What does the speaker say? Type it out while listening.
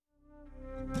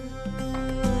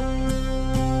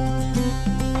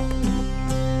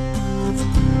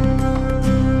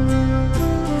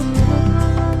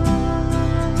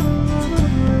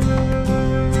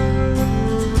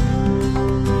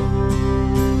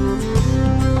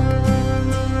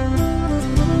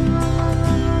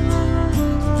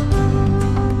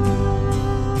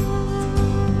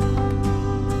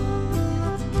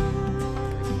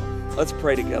Let's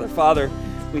pray together. Father,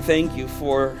 we thank you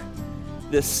for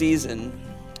this season.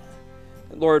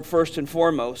 Lord, first and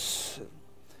foremost,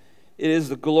 it is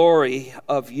the glory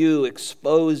of you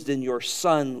exposed in your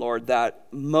Son, Lord, that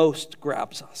most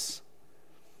grabs us.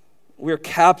 We're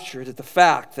captured at the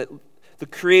fact that the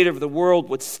Creator of the world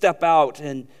would step out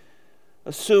and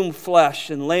assume flesh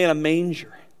and lay in a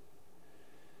manger.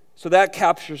 So that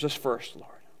captures us first, Lord.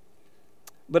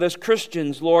 But as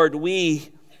Christians, Lord,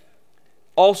 we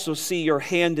also see your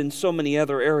hand in so many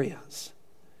other areas.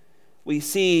 We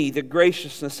see the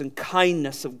graciousness and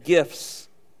kindness of gifts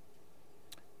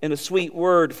and a sweet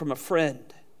word from a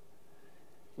friend.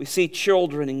 We see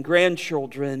children and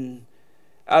grandchildren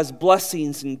as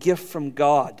blessings and gift from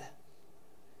God.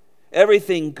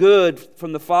 Everything good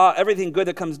from everything good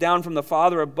that comes down from the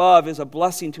Father above is a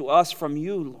blessing to us from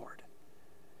you, Lord.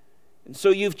 And so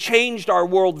you've changed our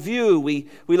worldview.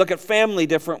 We look at family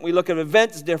different. We look at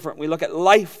events different. We look at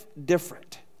life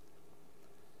different.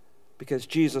 Because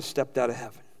Jesus stepped out of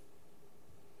heaven.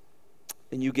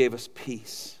 And you gave us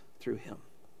peace through him.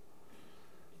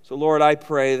 So Lord, I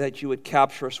pray that you would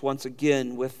capture us once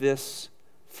again with this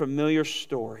familiar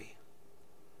story.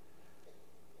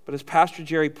 But as Pastor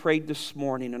Jerry prayed this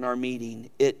morning in our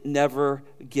meeting, it never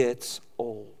gets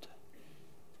old.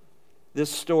 This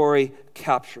story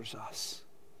captures us.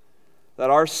 That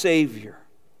our Savior,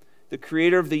 the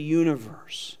Creator of the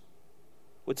universe,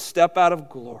 would step out of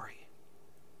glory,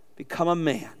 become a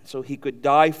man so he could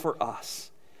die for us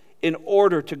in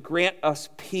order to grant us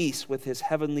peace with his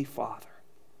heavenly Father.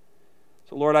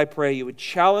 So Lord, I pray you would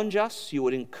challenge us, you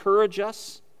would encourage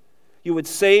us, you would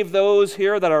save those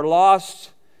here that are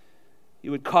lost,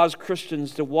 you would cause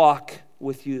Christians to walk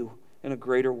with you in a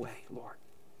greater way, Lord.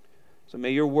 So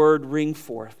may your word ring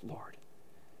forth, Lord,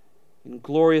 in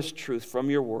glorious truth from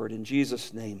your word. In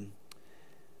Jesus' name,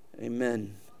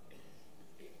 amen.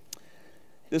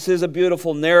 This is a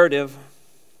beautiful narrative,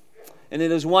 and it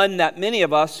is one that many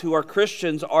of us who are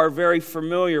Christians are very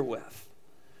familiar with.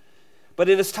 But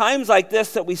it is times like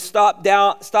this that we stop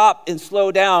and slow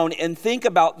down and think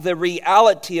about the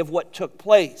reality of what took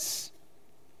place.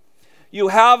 You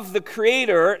have the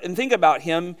Creator, and think about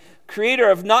him, Creator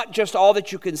of not just all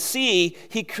that you can see,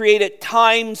 he created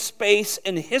time, space,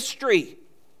 and history.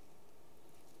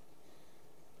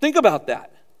 Think about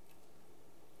that.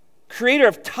 Creator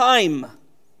of time,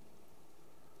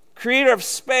 Creator of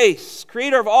space,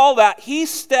 Creator of all that. He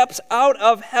steps out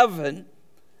of heaven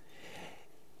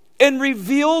and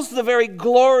reveals the very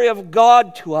glory of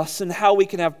God to us and how we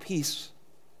can have peace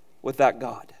with that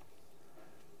God.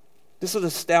 This is an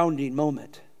astounding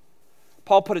moment.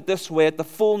 Paul put it this way: at the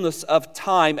fullness of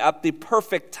time, at the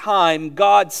perfect time,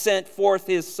 God sent forth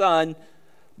his Son,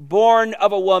 born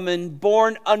of a woman,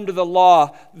 born under the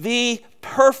law. The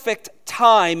perfect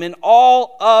time in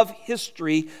all of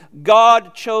history,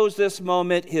 God chose this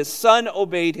moment. His Son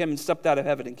obeyed him and stepped out of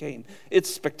heaven and came.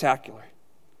 It's spectacular.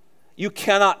 You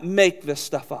cannot make this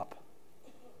stuff up.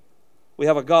 We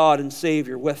have a God and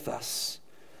Savior with us.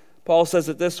 Paul says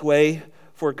it this way: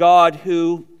 for God,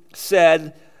 who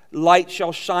said, light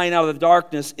shall shine out of the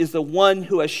darkness, is the one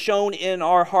who has shone in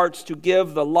our hearts to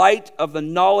give the light of the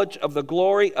knowledge of the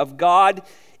glory of God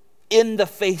in the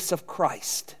face of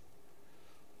Christ.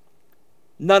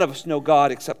 None of us know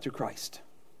God except through Christ.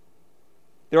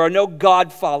 There are no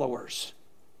God followers.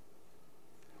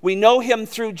 We know him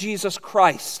through Jesus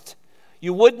Christ.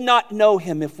 You would not know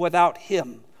him if without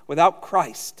him, without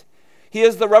Christ. He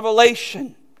is the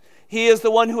revelation. He is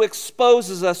the one who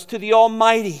exposes us to the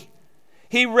Almighty.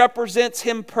 He represents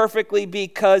him perfectly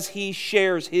because he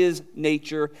shares his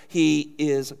nature. He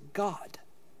is God.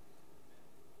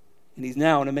 And he's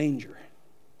now in a manger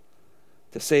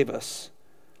to save us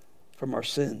from our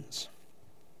sins.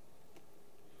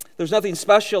 There's nothing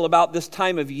special about this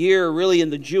time of year really in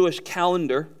the Jewish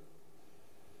calendar.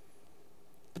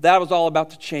 But that was all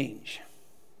about to change.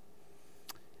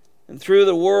 And through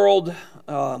the world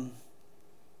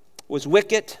was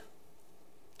wicked,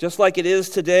 just like it is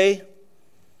today.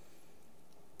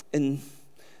 And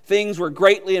things were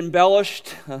greatly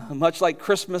embellished, much like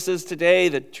Christmas is today.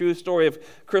 The true story of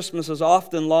Christmas is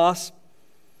often lost.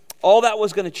 All that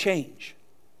was going to change.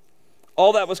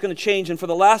 All that was going to change. And for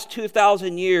the last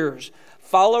 2,000 years,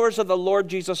 followers of the Lord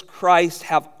Jesus Christ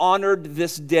have honored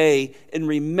this day in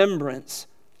remembrance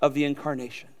of the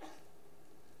incarnation.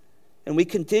 And we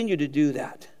continue to do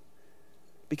that.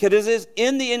 Because it is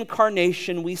in the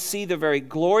incarnation we see the very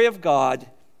glory of God,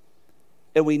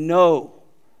 and we know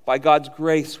by God's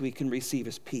grace we can receive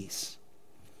his peace.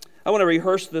 I want to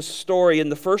rehearse this story in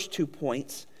the first 2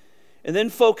 points, and then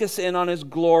focus in on his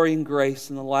glory and grace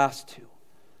in the last two.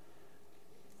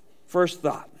 First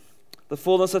thought: The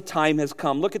fullness of time has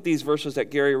come. Look at these verses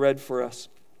that Gary read for us.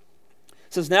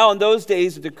 It says, now in those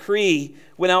days a decree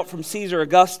went out from Caesar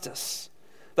Augustus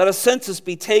that a census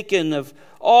be taken of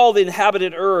all the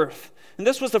inhabited earth. And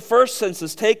this was the first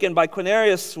census taken by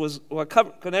Quirinius was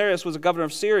a governor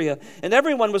of Syria. And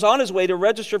everyone was on his way to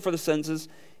register for the census,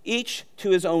 each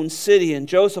to his own city. And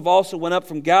Joseph also went up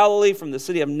from Galilee, from the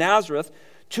city of Nazareth,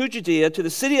 to Judea, to the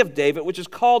city of David, which is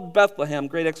called Bethlehem.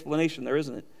 Great explanation there,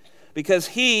 isn't it? Because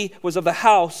he was of the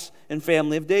house and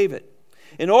family of David,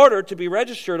 in order to be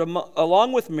registered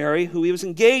along with Mary, who he was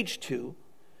engaged to,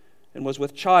 and was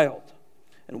with child.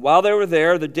 And while they were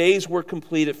there, the days were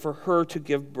completed for her to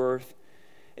give birth.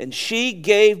 And she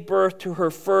gave birth to her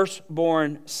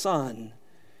firstborn son.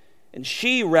 And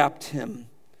she wrapped him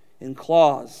in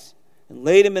cloths and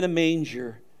laid him in a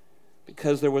manger,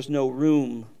 because there was no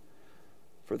room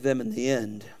for them in the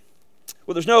inn.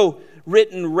 Well, there's no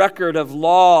written record of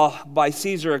law by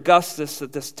Caesar Augustus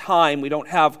at this time. We don't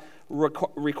have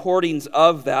recordings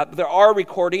of that. But there are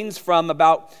recordings from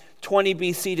about 20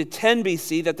 BC to 10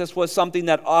 BC that this was something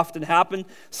that often happened.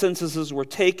 Censuses were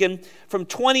taken. From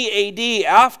 20 AD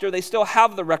after, they still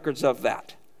have the records of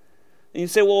that. And you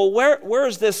say, well, where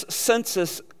is this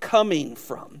census coming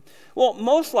from? Well,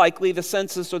 most likely the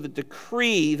census or the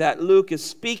decree that Luke is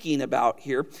speaking about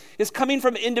here is coming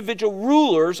from individual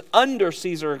rulers under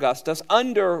Caesar Augustus,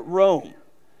 under Rome.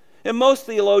 And most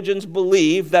theologians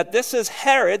believe that this is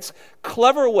Herod's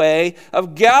clever way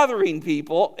of gathering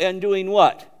people and doing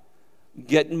what?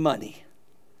 Getting money.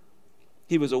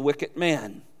 He was a wicked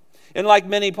man. And like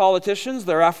many politicians,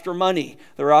 they're after money.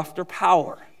 They're after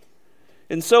power.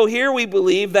 And so here we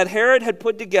believe that Herod had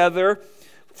put together,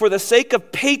 for the sake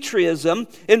of patriotism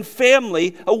and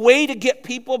family, a way to get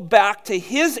people back to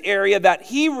his area that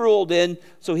he ruled in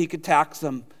so he could tax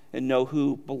them and know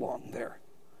who belonged there.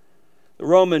 The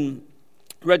Roman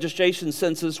registration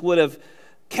census would have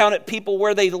counted people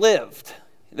where they lived.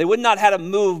 They would not have to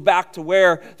move back to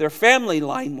where their family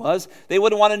line was. They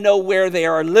would want to know where they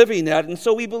are living at. And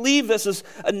so we believe this is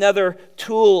another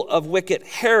tool of wicked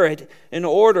Herod in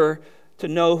order to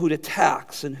know who to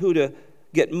tax and who to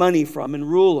get money from and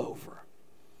rule over.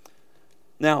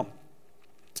 Now,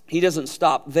 he doesn't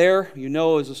stop there. You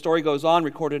know, as the story goes on,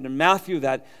 recorded in Matthew,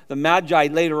 that the Magi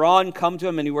later on come to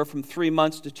him anywhere from 3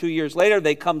 months to 2 years later.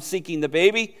 They come seeking the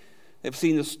baby. They've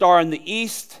seen the star in the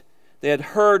east. They had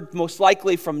heard most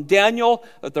likely from Daniel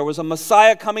that there was a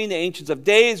Messiah coming. The Ancient of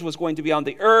Days was going to be on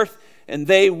the earth, and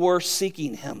they were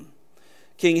seeking him.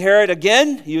 King Herod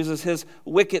again uses his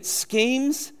wicked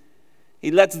schemes.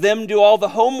 He lets them do all the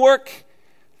homework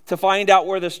to find out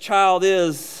where this child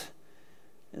is.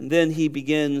 And then he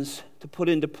begins to put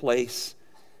into place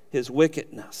his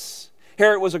wickedness.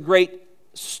 Herod was a great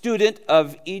student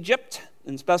of Egypt,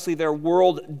 and especially their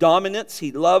world dominance.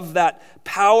 He loved that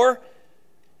power.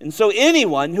 And so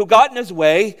anyone who got in his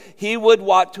way, he would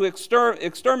want to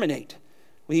exterminate.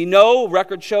 We know,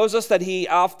 record shows us that he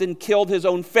often killed his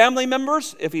own family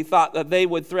members if he thought that they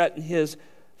would threaten his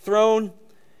throne.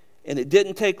 And it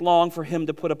didn't take long for him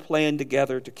to put a plan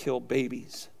together to kill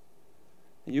babies.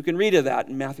 And you can read of that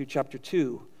in Matthew chapter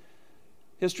 2.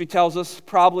 History tells us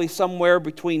probably somewhere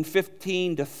between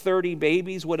 15 to 30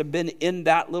 babies would have been in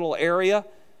that little area.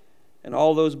 And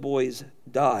all those boys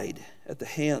died at the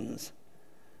hands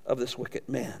of this wicked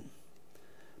man.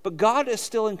 But God is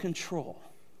still in control.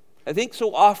 I think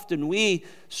so often we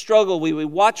struggle, we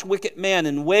watch wicked man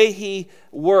and the way he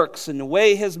works and the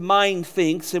way his mind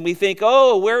thinks, and we think,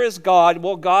 oh, where is God?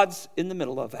 Well, God's in the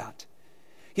middle of that.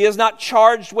 He is not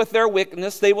charged with their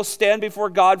wickedness. They will stand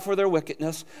before God for their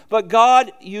wickedness. But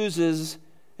God uses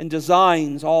and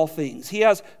designs all things. He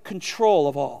has control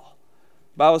of all.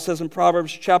 The Bible says in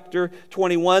Proverbs chapter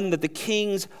 21 that the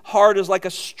king's heart is like a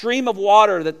stream of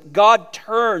water that God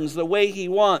turns the way he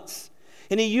wants.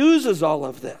 And he uses all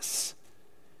of this.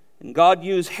 And God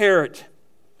used Herod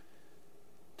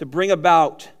to bring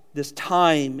about this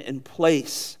time and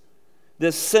place,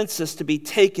 this census to be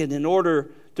taken in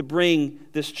order to bring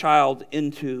this child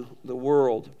into the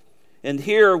world. And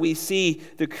here we see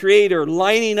the Creator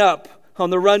lining up on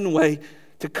the runway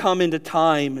to come into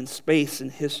time and space and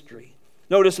history.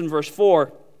 Notice in verse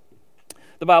 4,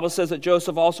 the Bible says that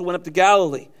Joseph also went up to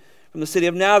Galilee, from the city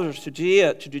of Nazareth to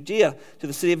Judea, to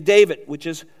the city of David, which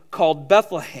is called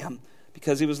Bethlehem,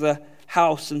 because he was the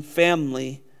house and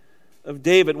family of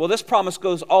David. Well, this promise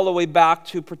goes all the way back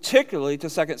to particularly to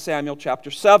 2 Samuel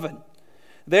chapter 7.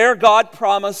 There, God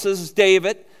promises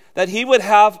David that he would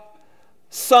have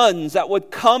sons that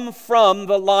would come from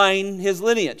the line, his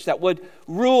lineage, that would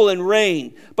rule and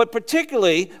reign, but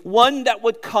particularly one that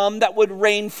would come that would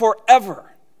reign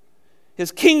forever.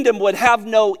 His kingdom would have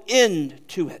no end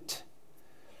to it.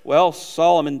 Well,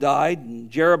 Solomon died, and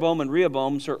Jeroboam and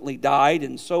Rehoboam certainly died,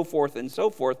 and so forth,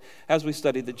 as we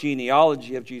studied the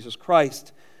genealogy of Jesus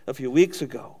Christ a few weeks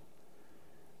ago.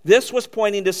 This was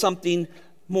pointing to something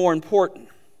more important.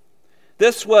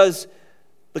 This was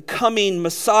the coming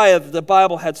Messiah that the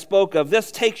Bible had spoke of.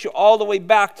 This takes you all the way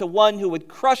back to one who would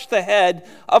crush the head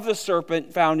of the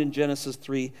serpent found in Genesis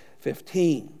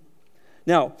 3:15.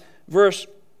 Now, verse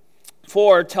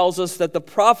 4 tells us that the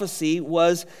prophecy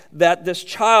was that this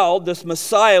child, this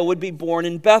Messiah, would be born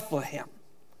in Bethlehem.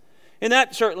 And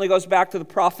that certainly goes back to the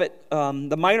prophet,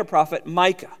 the minor prophet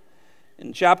Micah.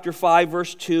 In chapter 5,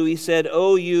 verse 2, he said,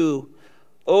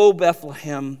 O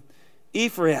Bethlehem,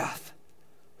 Ephrath,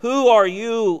 who are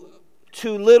you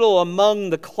too little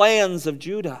among the clans of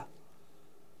Judah?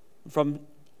 From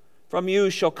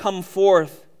you shall come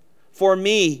forth for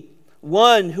me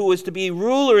one who is to be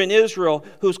ruler in Israel,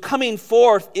 whose coming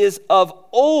forth is of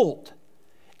old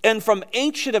and from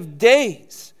ancient of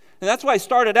days. And that's why I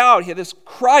started out here, this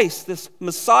Christ, this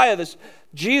Messiah, this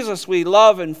Jesus we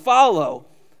love and follow.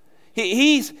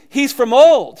 He's from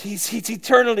old. He's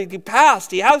eternally past.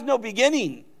 He has no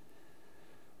beginning.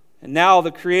 And now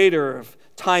the creator of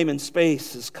time and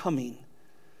space is coming.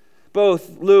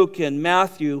 Both Luke and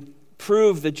Matthew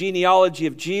prove the genealogy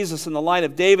of Jesus in the line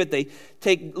of David. They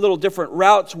take little different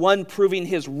routes, one proving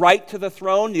his right to the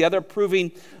throne, the other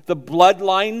proving the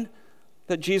bloodline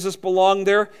that Jesus belonged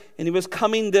there. And he was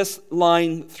coming this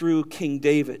line through King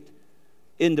David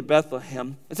into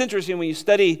Bethlehem. It's interesting when you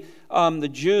study the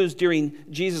Jews during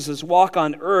Jesus' walk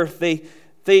on earth,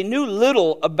 they knew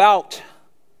little about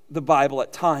the Bible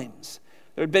at times.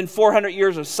 There had been 400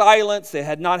 years of silence. They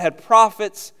had not had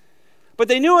prophets. But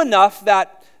they knew enough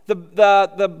that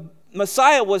the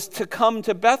Messiah was to come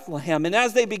to Bethlehem. And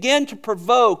as they began to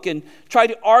provoke and try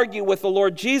to argue with the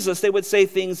Lord Jesus, they would say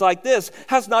things like this: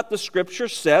 has not the Scripture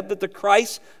said that the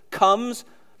Christ comes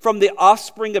from the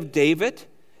offspring of David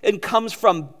and comes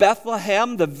from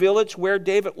Bethlehem, the village where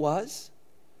David was?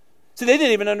 See, they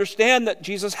didn't even understand that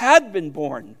Jesus had been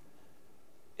born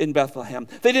in Bethlehem.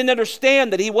 They didn't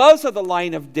understand that he was of the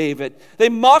line of David. They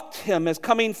mocked him as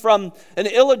coming from an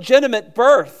illegitimate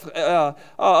birth,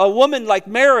 a woman like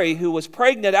Mary who was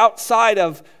pregnant outside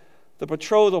of the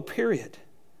betrothal period.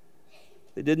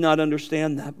 They did not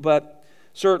understand that, but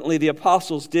certainly the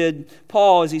apostles did.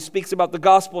 Paul, as he speaks about the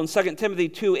gospel in 2 Timothy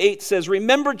 2:8, says,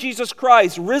 remember Jesus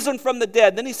Christ, risen from the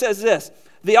dead. Then he says this,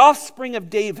 the offspring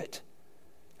of David,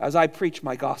 as I preach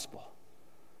my gospel.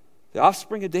 The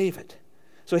offspring of David.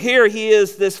 So here he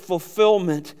is, this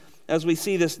fulfillment, as we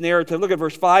see this narrative. Look at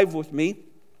verse 5 with me.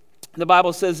 The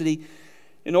Bible says that he,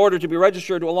 in order to be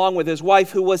registered along with his wife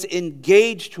who was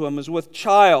engaged to him, was with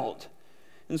child.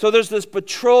 And so there's this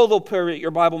betrothal period,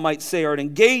 your Bible might say, or an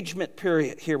engagement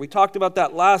period here. We talked about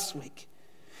that last week.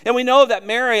 And we know that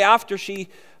Mary, after she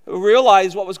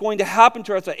realized what was going to happen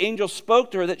to her as the angel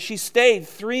spoke to her, that she stayed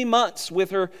 3 months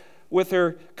with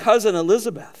her cousin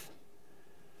Elizabeth.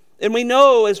 And we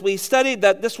know as we studied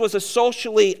that this was a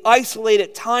socially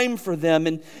isolated time for them,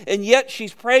 and yet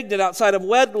she's pregnant outside of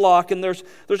wedlock, and there's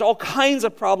all kinds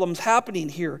of problems happening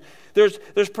here. There's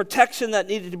protection that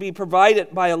needed to be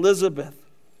provided by Elizabeth.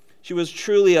 She was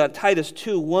truly a Titus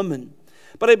 2 woman.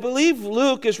 But I believe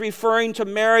Luke is referring to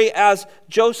Mary as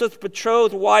Joseph's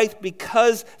betrothed wife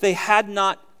because they had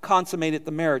not consummated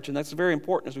the marriage. And that's very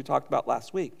important, as we talked about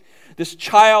last week. This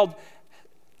child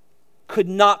could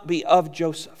not be of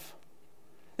Joseph.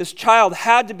 This child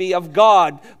had to be of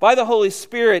God by the Holy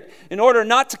Spirit in order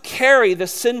not to carry the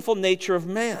sinful nature of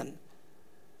man.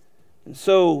 And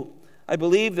so I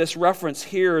believe this reference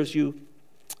here, as you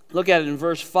look at it in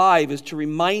verse 5, is to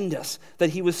remind us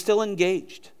that he was still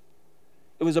engaged.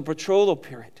 It was a betrothal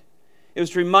period. It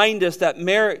was to remind us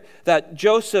that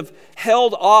Joseph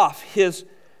held off his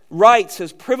rights,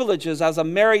 his privileges as a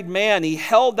married man. He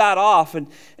held that off, and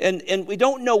we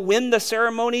don't know when the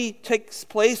ceremony takes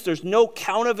place. There's no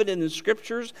count of it in the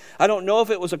Scriptures. I don't know if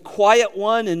it was a quiet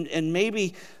one and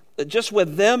maybe just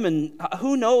with them, and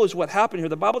who knows what happened here.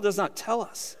 The Bible does not tell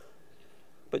us.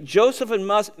 But Joseph and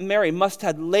Mary must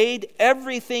have laid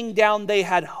everything down they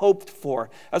had hoped for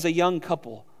as a young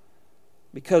couple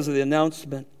because of the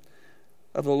announcement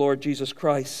of the Lord Jesus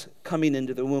Christ coming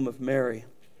into the womb of Mary.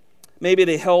 Maybe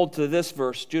they held to this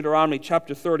verse, Deuteronomy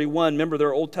chapter 31. Remember,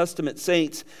 they're Old Testament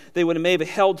saints. They would have maybe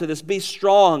held to this. Be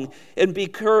strong and be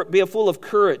full of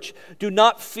courage. Do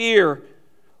not fear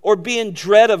or be in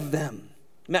dread of them.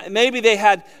 Maybe they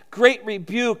had great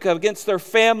rebuke against their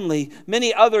family.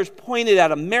 Many others pointed at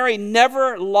them. Mary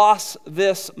never lost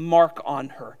this mark on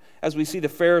her, as we see the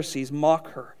Pharisees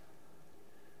mock her.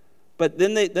 But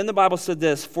then the Bible said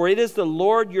this, for it is the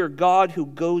Lord your God who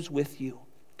goes with you.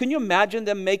 Can you imagine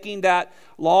them making that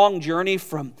long journey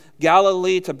from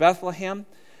Galilee to Bethlehem,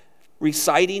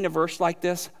 reciting a verse like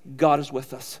this? God is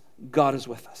with us. God is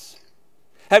with us.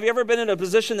 Have you ever been in a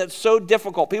position that's so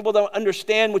difficult, people don't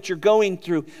understand what you're going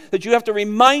through, that you have to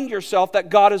remind yourself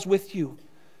that God is with you?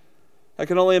 I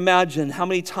can only imagine how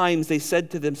many times they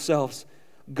said to themselves,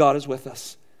 God is with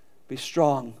us. Be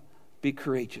strong, be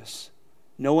courageous.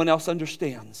 No one else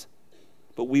understands,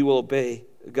 but we will obey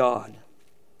God.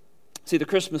 See, the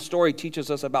Christmas story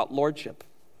teaches us about lordship.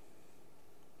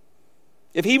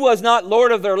 If he was not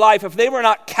Lord of their life, if they were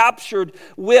not captured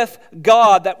with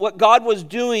God, that what God was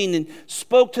doing and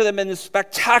spoke to them in a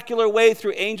spectacular way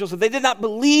through angels, if they did not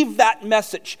believe that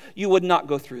message, you would not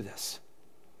go through this.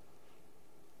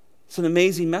 It's an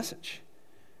amazing message.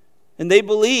 And they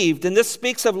believed, and this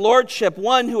speaks of lordship,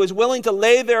 one who is willing to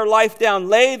lay their life down,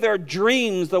 lay their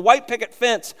dreams, the white picket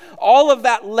fence, all of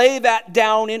that, lay that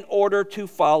down in order to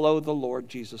follow the Lord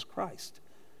Jesus Christ.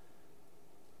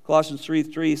 Colossians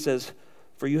 3:3 says,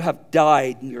 for you have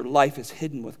died and your life is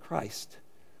hidden with Christ.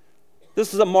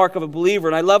 This is a mark of a believer,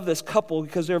 and I love this couple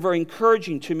because they're very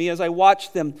encouraging to me as I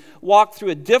watch them walk through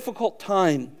a difficult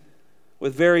time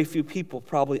with very few people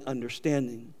probably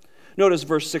understanding. Notice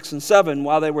verse 6 and 7.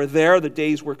 While they were there, the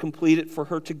days were completed for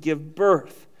her to give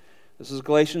birth. This is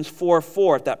Galatians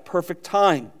 4:4, at that perfect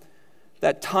time.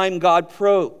 That time God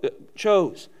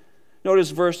chose.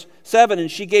 Notice verse 7.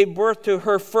 And she gave birth to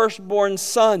her firstborn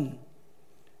son.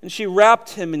 And she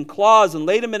wrapped him in cloths and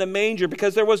laid him in a manger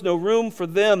because there was no room for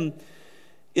them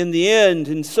in the end.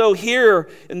 And so here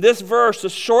in this verse, a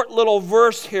short little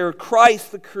verse here,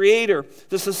 Christ, the creator,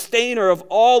 the sustainer of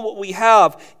all what we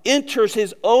have, enters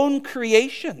his own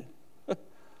creation.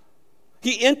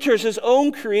 He enters his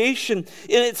own creation, and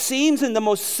it seems in the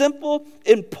most simple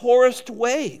and poorest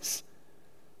ways.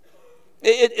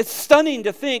 It's stunning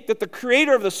to think that the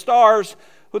creator of the stars,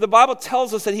 who the Bible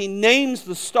tells us that he names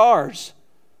the stars,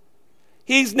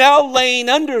 he's now laying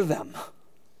under them.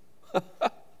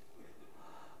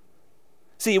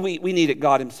 See, we needed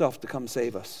God himself to come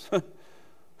save us.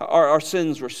 Our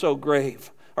sins were so grave.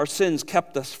 Our sins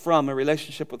kept us from a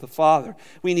relationship with the Father.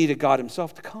 We needed God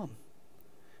himself to come.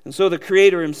 And so the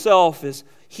Creator himself is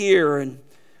here in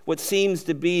what seems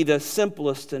to be the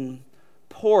simplest and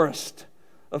poorest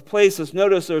of places.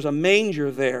 Notice there's a manger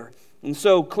there. And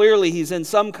so clearly he's in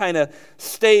some kind of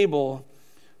stable.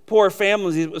 Poor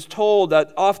families, it was told,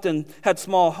 that often had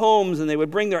small homes, and they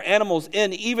would bring their animals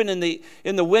in even in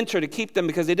the winter to keep them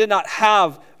because they did not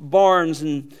have barns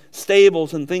and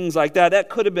stables and things like that. That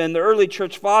could have been. The early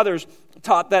church fathers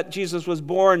taught that Jesus was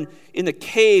born in the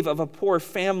cave of a poor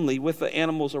family with the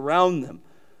animals around them.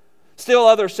 Still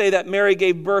others say that Mary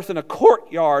gave birth in a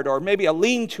courtyard or maybe a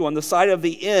lean-to on the side of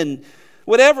the inn.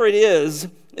 Whatever it is,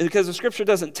 because the scripture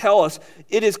doesn't tell us,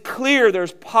 it is clear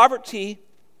there's poverty,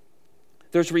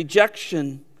 there's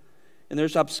rejection, and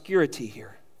there's obscurity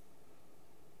here.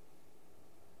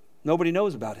 Nobody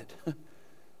knows about it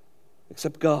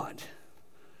except God.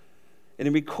 And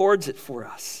he records it for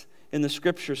us in the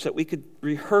scriptures so that we could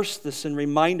rehearse this and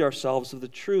remind ourselves of the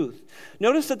truth.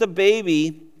 Notice that the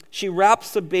baby, she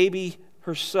wraps the baby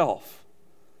herself.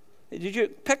 Did you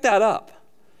pick that up?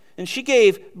 And she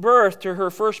gave birth to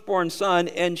her firstborn son,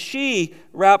 and she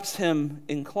wraps him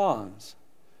in cloths.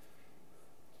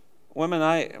 Women,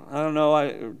 I don't know,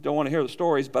 I don't want to hear the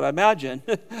stories, but I imagine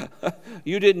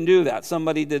you didn't do that.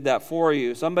 Somebody did that for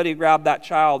you. Somebody grabbed that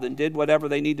child and did whatever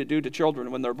they need to do to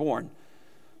children when they're born.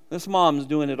 This mom's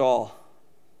doing it all.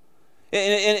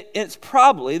 And it's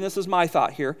probably, and this is my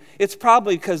thought here, it's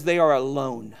probably because they are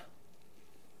alone.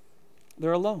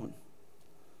 They're alone.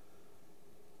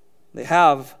 They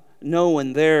have no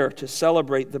one there to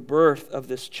celebrate the birth of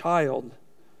this child.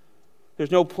 There's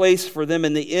no place for them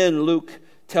in the inn, Luke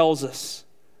tells us.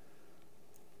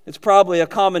 It's probably a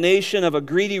combination of a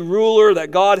greedy ruler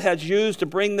that God has used to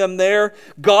bring them there,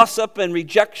 gossip and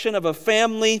rejection of a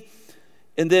family,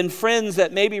 and then friends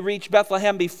that maybe reached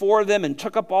Bethlehem before them and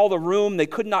took up all the room. They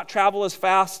could not travel as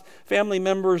fast, family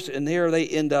members, and there they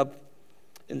end up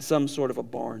in some sort of a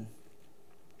barn.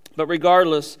 But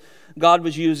regardless, God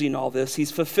was using all this.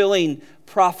 He's fulfilling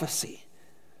prophecy.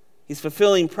 He's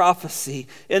fulfilling prophecy.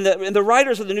 And the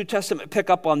writers of the New Testament pick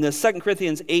up on this. 2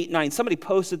 Corinthians 8:9. Somebody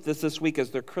posted this week as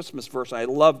their Christmas verse. I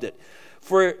loved it.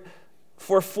 For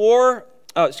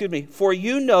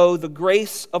you know the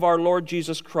grace of our Lord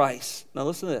Jesus Christ. Now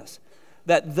listen to this.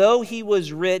 That though he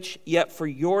was rich, yet for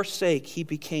your sake he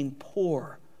became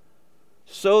poor,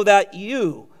 so that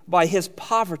you, by his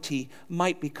poverty,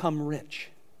 might become rich.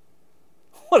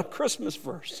 What a Christmas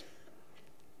verse.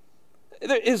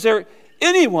 is there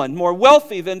anyone more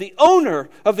wealthy than the owner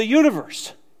of the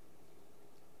universe?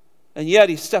 And yet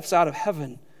he steps out of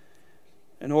heaven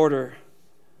in order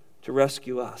to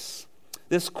rescue us.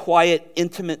 This quiet,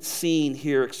 intimate scene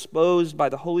here, exposed by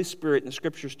the Holy Spirit in the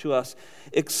Scriptures to us,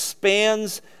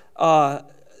 expands our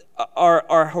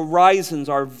horizons,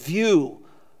 our view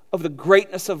of the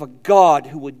greatness of a God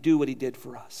who would do what he did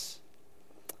for us.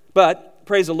 But,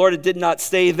 praise the Lord, it did not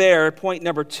stay there. Point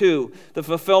number 2, the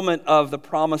fulfillment of the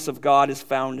promise of God is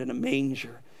found in a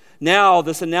manger. Now,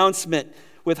 this announcement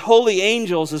with holy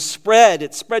angels is spread.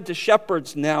 It's spread to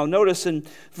shepherds now. Notice in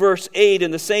verse 8,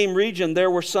 in the same region,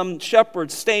 there were some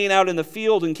shepherds staying out in the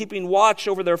field and keeping watch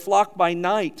over their flock by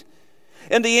night.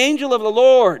 And the angel of the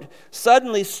Lord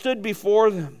suddenly stood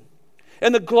before them.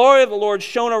 And the glory of the Lord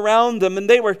shone around them, and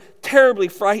they were terribly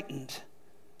frightened.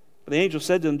 But the angel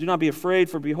said to them, "Do not be afraid,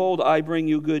 for behold, I bring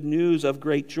you good news of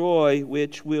great joy,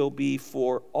 which will be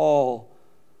for all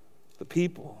the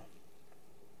people."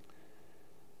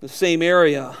 The same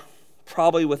area,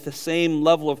 probably with the same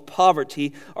level of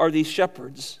poverty, are these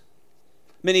shepherds.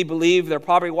 Many believe they're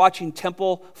probably watching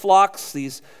temple flocks,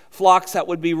 these flocks that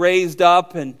would be raised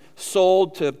up and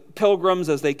sold to pilgrims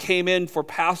as they came in for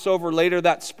Passover later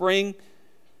that spring.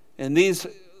 And these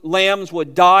lambs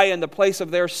would die in the place of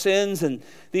their sins, and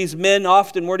these men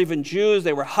often weren't even Jews.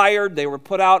 They were hired. They were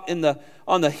put out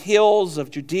on the hills of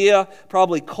Judea,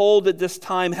 probably cold at this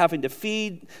time, having to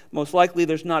feed. Most likely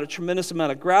there's not a tremendous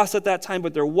amount of grass at that time,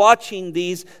 but they're watching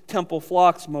these temple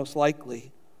flocks most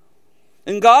likely.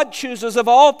 And God chooses of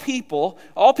all people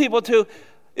to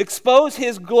expose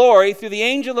his glory through the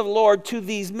angel of the Lord to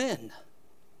these men,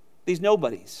 these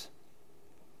nobodies,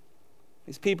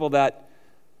 these people that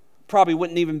probably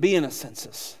wouldn't even be in a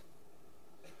census.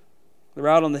 They're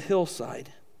out on the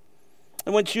hillside.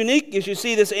 And what's unique is you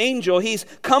see this angel, he's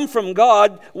come from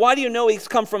God. Why do you know he's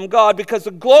come from God? Because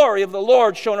the glory of the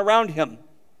Lord shone around him.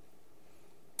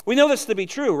 We know this to be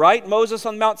true, right? Moses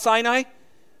on Mount Sinai,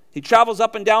 he travels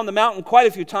up and down the mountain quite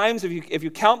a few times if you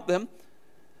count them.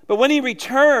 But when he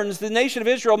returns, the nation of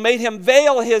Israel made him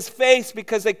veil his face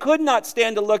because they could not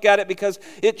stand to look at it because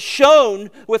it shone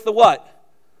with the what?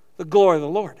 The glory of the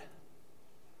Lord.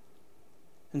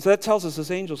 And so that tells us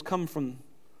this angel's come from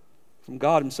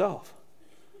God himself.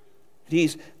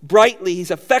 He's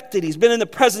affected. He's been in the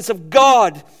presence of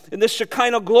God. And this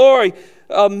Shekinah glory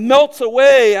melts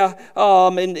away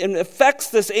and affects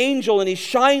this angel, and he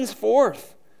shines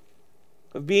forth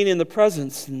of being in the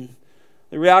presence. And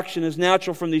the reaction is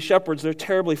natural from these shepherds. They're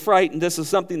terribly frightened. This is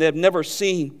something they have never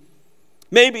seen.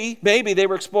 Maybe they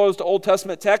were exposed to Old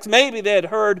Testament texts. Maybe they had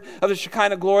heard of the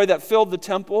Shekinah glory that filled the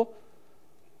temple.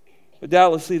 But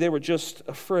doubtlessly they were just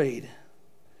afraid.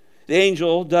 The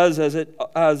angel does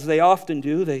as they often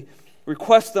do. They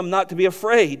request them not to be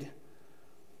afraid.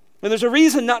 And there's a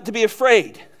reason not to be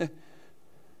afraid.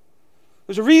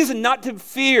 There's a reason not to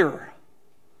fear.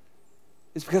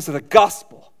 It's because of the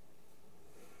gospel.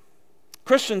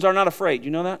 Christians are not afraid. You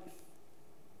know that?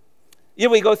 Yeah,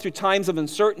 we go through times of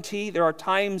uncertainty. There are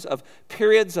times of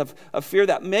periods of fear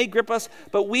that may grip us.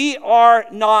 But we are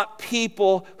not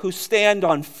people who stand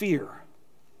on fear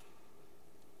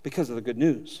because of the good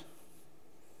news.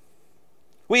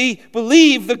 We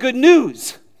believe the good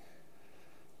news.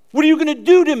 What are you going to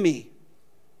do to me?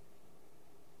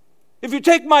 If you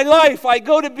take my life, I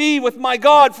go to be with my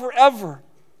God forever.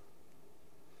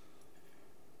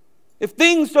 If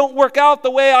things don't work out the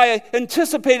way I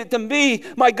anticipate it to be,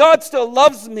 my God still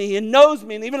loves me and knows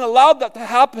me and even allowed that to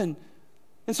happen.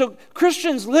 And so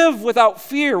Christians live without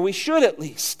fear. We should at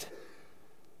least.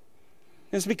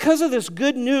 And it's because of this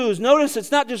good news. Notice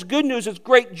it's not just good news, it's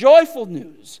great joyful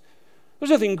news. There's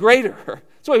nothing greater.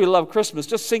 That's why we love Christmas,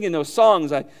 just singing those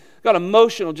songs. I got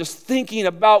emotional just thinking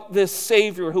about this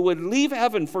Savior who would leave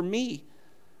heaven for me.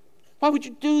 Why would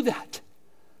you do that?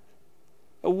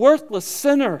 A worthless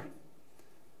sinner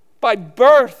by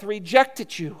birth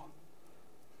rejected you.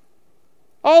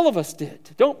 All of us did.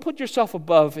 Don't put yourself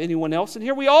above anyone else. And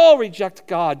here we all reject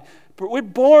God. But we're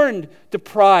born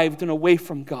deprived and away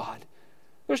from God.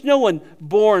 There's no one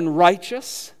born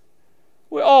righteous.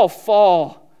 We all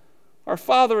fall. Our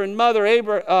father and mother,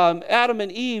 Adam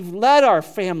and Eve, led our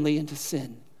family into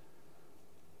sin.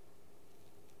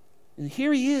 And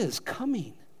here he is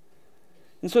coming.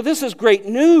 And so this is great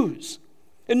news.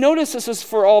 And notice this is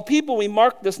for all people. We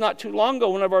marked this not too long ago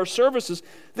in one of our services.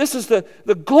 This is the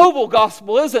global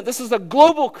gospel, isn't it? This is the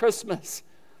global Christmas.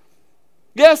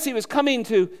 Yes, he was coming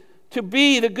to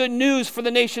be the good news for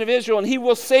the nation of Israel, and he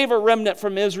will save a remnant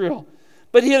from Israel.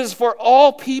 But it is for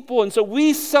all people, and so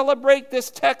we celebrate this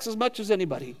text as much as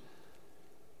anybody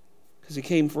because he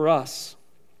came for us.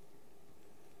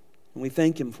 And we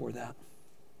thank him for that.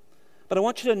 But I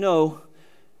want you to know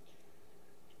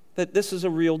that this is a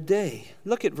real day.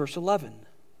 Look at verse 11.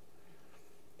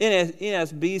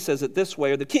 NASB says it this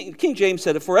way, or the King James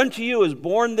said it, "For unto you is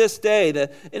born this day."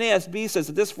 The NASB says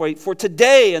it this way, "For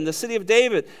today in the city of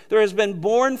David there has been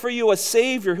born for you a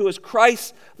Savior who is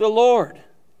Christ the Lord."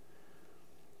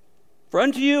 For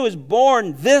unto you is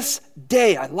born this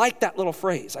day. I like that little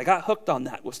phrase. I got hooked on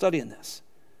that while studying this.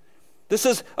 This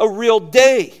is a real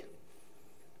day.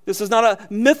 This is not a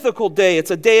mythical day. It's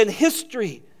a day in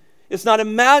history. It's not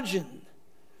imagined.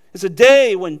 It's a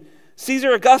day when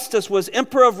Caesar Augustus was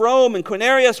emperor of Rome and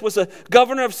Quirinius was a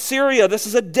governor of Syria. This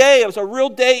is a day. It was a real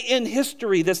day in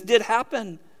history. This did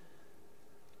happen.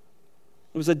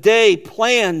 It was a day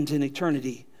planned in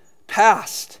eternity,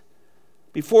 past,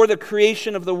 before the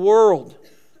creation of the world.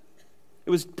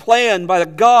 It was planned by the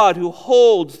God who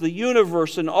holds the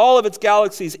universe and all of its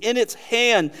galaxies in its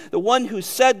hand, the one who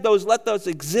said let those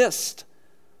exist.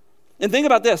 And think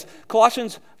about this.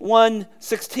 Colossians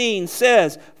 1:16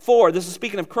 says, this is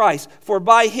speaking of Christ, "For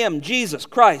by him, Jesus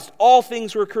Christ, all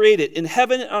things were created, in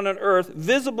heaven and on earth,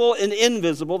 visible and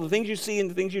invisible," the things you see and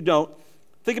the things you don't.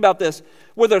 Think about this.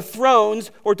 "Whether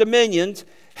thrones or dominions,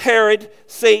 Herod,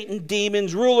 Satan,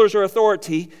 demons, rulers, or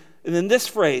authority." And then this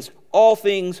phrase, "all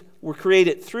things were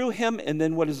created through him," and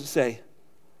then what does it say?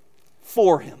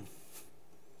 For him.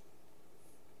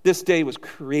 This day was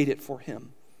created for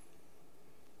him.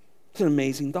 It's an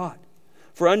amazing thought.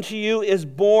 For unto you is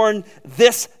born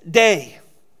this day.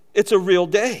 It's a real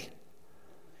day.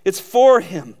 It's for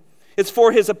him. It's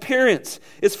for his appearance.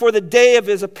 It's for the day of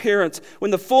his appearance.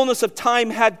 When the fullness of time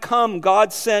had come,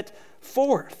 God sent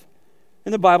forth.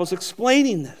 And the Bible's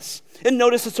explaining this. And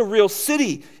notice it's a real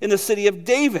city, in the city of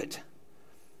David.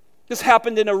 This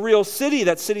happened in a real city.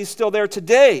 That city's still there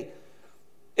today.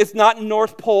 It's not in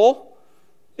North Pole.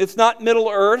 It's not Middle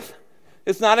Earth.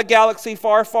 It's not a galaxy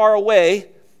far, far away.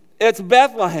 It's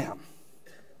Bethlehem.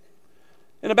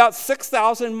 And about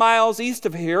 6,000 miles east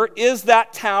of here is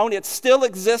that town. It still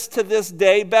exists to this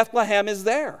day. Bethlehem is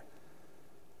there.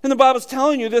 And the Bible's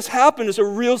telling you this happened. It's a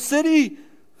real city.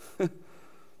 This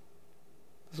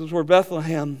is where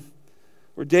Bethlehem,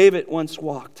 where David once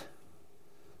walked,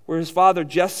 where his father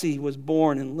Jesse was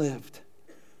born and lived.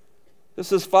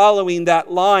 This is following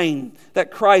that line that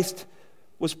Christ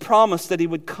was promised that he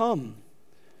would come.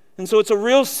 And so it's a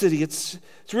real city. It's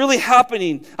really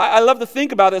happening. I love to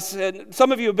think about this. And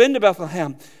some of you have been to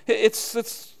Bethlehem.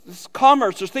 It's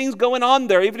commerce. There's things going on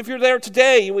there. Even if you're there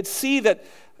today, you would see that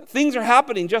things are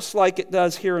happening just like it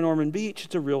does here in Ormond Beach.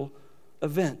 It's a real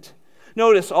event.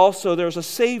 Notice also there's a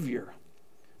Savior.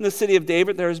 In the city of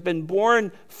David, there has been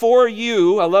born for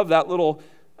you, I love that little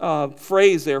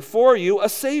phrase there, for you a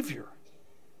Savior.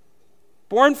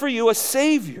 Born for you a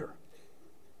Savior.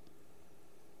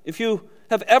 If you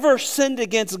have ever sinned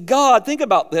against God, think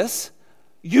about this.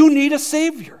 You need a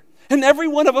Savior. And every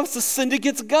one of us has sinned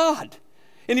against God.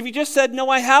 And if you just said, "No,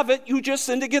 I haven't," you just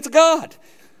sinned against God.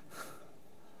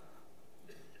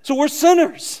 So we're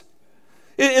sinners.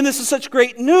 And this is such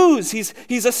great news.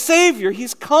 He's a Savior.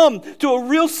 He's come to a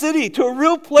real city, to a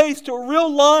real place, to a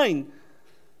real line.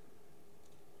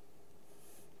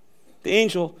 The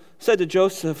angel said to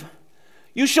Joseph,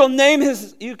 you shall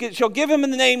give him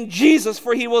the name Jesus,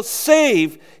 for he will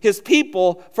save his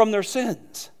people from their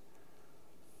sins.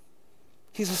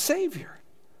 He's a Savior.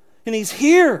 And he's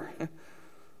here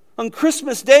on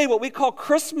Christmas Day, what we call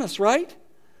Christmas, right?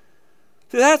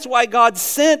 So that's why God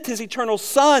sent his eternal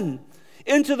Son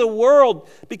into the world,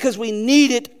 because we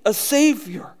needed a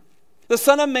Savior. The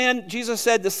Son of Man, Jesus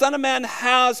said, the Son of Man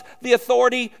has the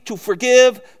authority to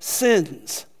forgive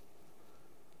sins.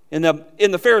 And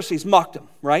the Pharisees mocked him,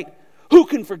 right? Who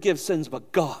can forgive sins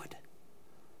but God? And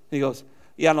he goes,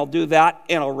 yeah, and I'll do that,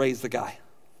 and I'll raise the guy.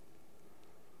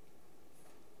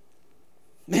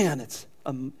 Man,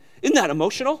 isn't that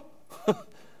emotional?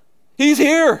 He's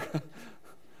here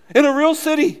in a real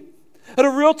city at a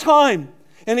real time,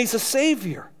 and he's a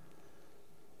Savior.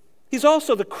 He's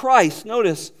also the Christ.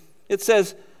 Notice, it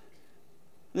says,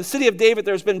 in the city of David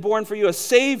there's been born for you a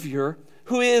Savior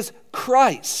who is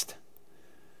Christ.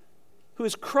 Who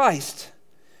is Christ?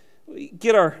 We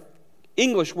get our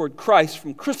English word Christ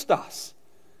from Christos.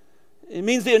 It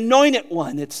means the anointed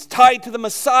one. It's tied to the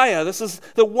Messiah. This is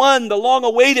the one, the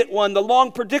long-awaited one, the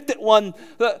long-predicted one,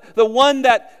 the one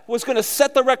that was going to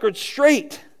set the record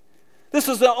straight. This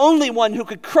is the only one who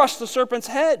could crush the serpent's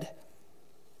head.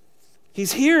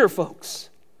 He's here, folks.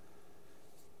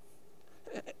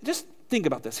 Just think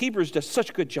about this. Hebrews does such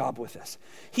a good job with this.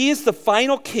 He is the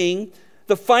final king,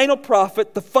 the final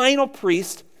prophet, the final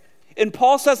priest, And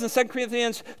Paul says in 2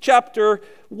 Corinthians chapter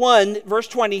 1, verse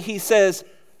 20, he says,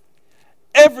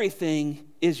 everything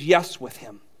is yes with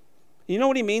him. You know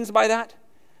what he means by that?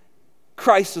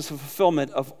 Christ is the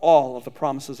fulfillment of all of the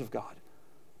promises of God.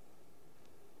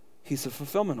 He's the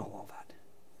fulfillment of all that.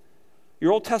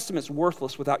 Your Old Testament's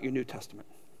worthless without your New Testament.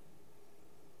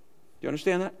 Do you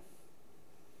understand that?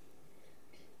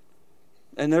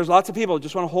 And there's lots of people who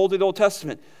just want to hold the Old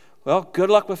Testament. Well, good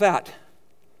luck with that.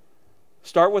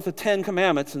 Start with the 10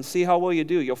 Commandments and see how well you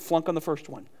do. You'll flunk on the first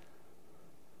one.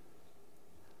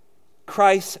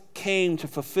 Christ came to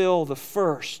fulfill the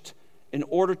first in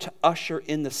order to usher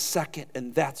in the second,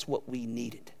 and that's what we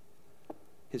needed.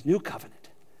 His new covenant.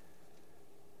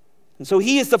 And so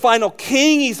he is the final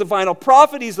king, he's the final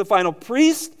prophet, he's the final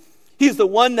priest. He's the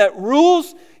one that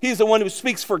rules, he's the one who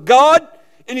speaks for God,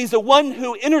 and he's the one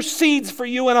who intercedes for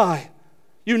you and I.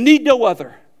 You need no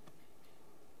other.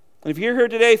 And if you're here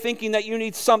today thinking that you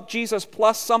need some Jesus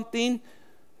plus something,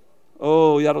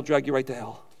 oh, that'll drag you right to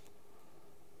hell.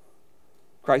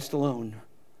 Christ alone,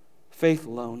 faith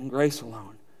alone, grace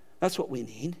alone. That's what we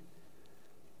need.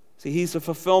 See, he's the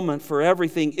fulfillment for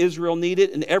everything Israel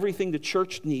needed and everything the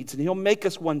church needs. And he'll make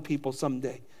us one people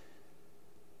someday.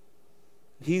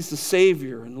 He's the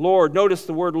Savior and Lord. Notice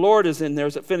the word Lord is in there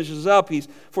as it finishes up. He's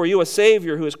for you a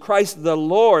Savior who is Christ the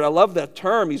Lord. I love that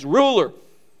term. He's ruler.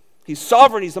 He's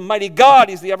sovereign. He's a mighty God.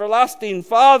 He's the everlasting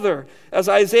Father. As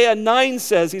Isaiah 9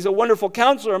 says, he's a wonderful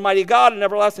counselor, a mighty God, an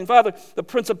everlasting Father, the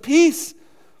Prince of Peace.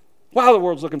 Wow, the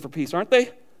world's looking for peace, aren't they?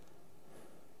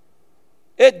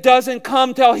 It doesn't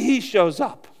come till he shows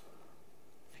up.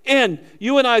 And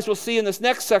you and I will see in this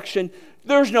next section,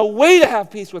 there's no way to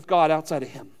have peace with God outside of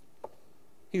him.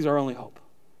 He's our only hope.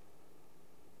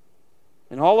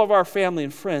 And all of our family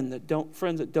and friends that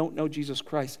don't know Jesus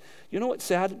Christ, you know what's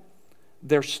sad?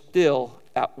 They're still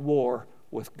at war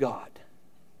with God.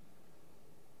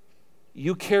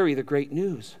 You carry the great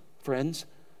news, friends.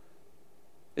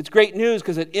 It's great news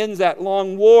because it ends that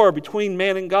long war between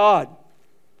man and God.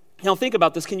 Now think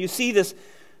about this. Can you see this?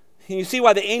 Can you see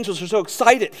why the angels are so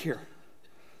excited here?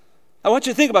 I want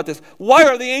you to think about this. Why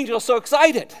are the angels so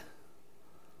excited?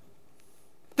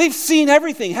 They've seen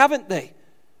everything, haven't they?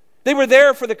 They were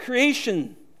there for the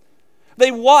creation.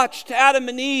 They watched Adam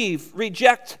and Eve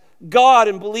reject God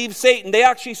and believe Satan. They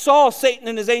actually saw Satan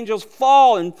and his angels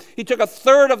fall, and he took a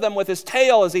third of them with his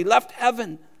tail as he left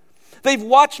heaven. They've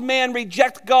watched man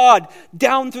reject God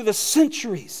down through the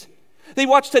centuries. They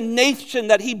watched a nation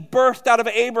that he birthed out of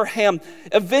Abraham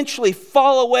eventually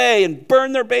fall away and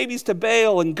burn their babies to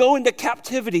Baal and go into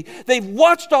captivity. They've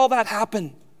watched all that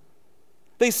happen.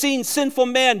 They've seen sinful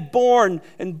man born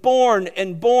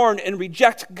and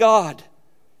reject God.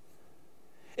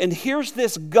 And here's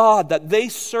this God that they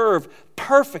serve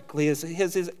perfectly as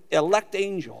his elect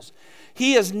angels.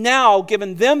 He has now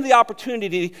given them the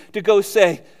opportunity to go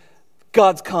say,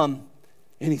 God's come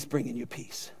and he's bringing you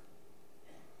peace.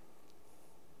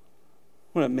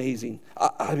 What amazing.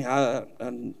 I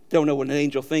don't know what an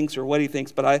angel thinks or what he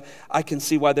thinks, but I can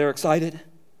see why they're excited.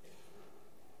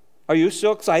 Are you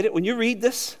so excited when you read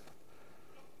this?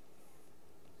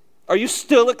 Are you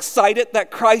still excited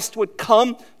that Christ would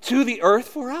come to the earth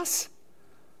for us?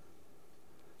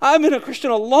 I've been a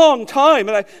Christian a long time,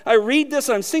 and I read this,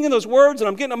 and I'm singing those words, and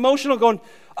I'm getting emotional going,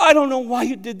 I don't know why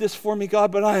you did this for me,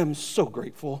 God, but I am so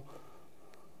grateful.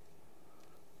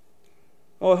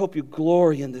 Oh, I hope you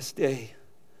glory in this day.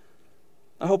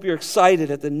 I hope you're excited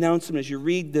at the announcement as you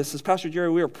read this. As Pastor Jerry,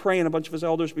 we were praying, a bunch of his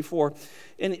elders before,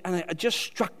 and it just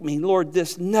struck me, Lord,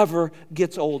 this never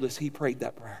gets old as he prayed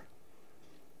that prayer.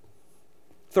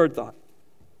 Third thought,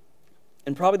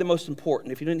 and probably the most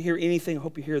important. If you didn't hear anything, I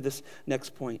hope you hear this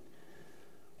next point.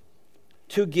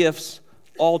 2 gifts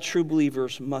all true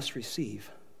believers must receive.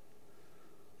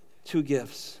 2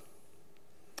 gifts.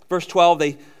 Verse 12,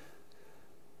 the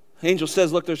angel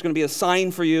says, look, there's going to be a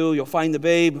sign for you. You'll find the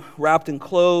babe wrapped in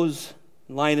clothes,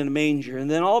 lying in a manger.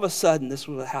 And then all of a sudden, this is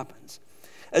what happens.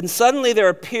 And suddenly there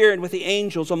appeared with the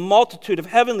angels a multitude of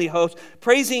heavenly hosts,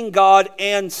 praising God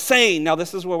and saying, now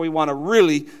this is where we want to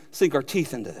really sink our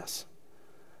teeth into this.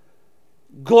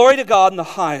 Glory to God in the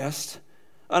highest,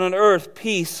 and on earth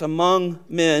peace among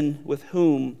men with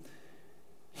whom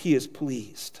he is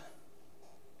pleased.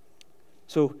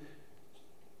 So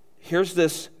here's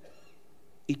this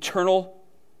eternal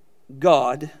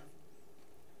God.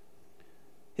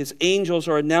 His angels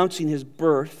are announcing his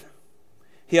birth.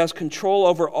 He has control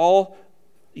over all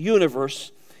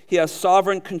universe. He has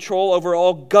sovereign control over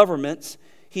all governments.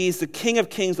 He's the King of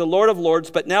Kings, the Lord of Lords,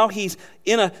 but now he's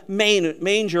in a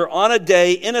manger on a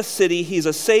day in a city. He's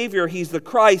a Savior. He's the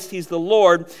Christ. He's the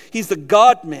Lord. He's the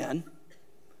God-man.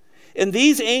 And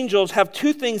these angels have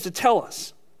two things to tell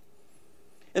us.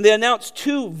 And they announce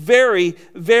two very,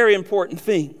 very important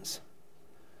things.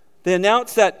 They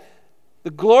announce that the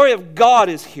glory of God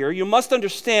is here. You must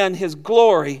understand His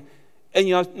glory, and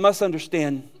you must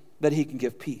understand that He can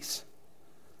give peace.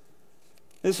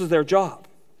 This is their job.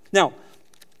 Now,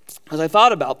 as I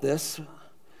thought about this,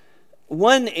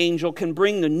 one angel can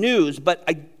bring the news, but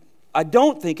I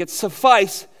don't think it's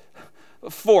suffice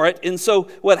for it. And so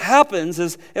what happens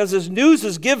is, as this news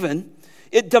is given,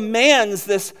 it demands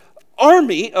this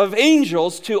army of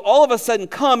angels to all of a sudden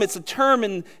come. It's a term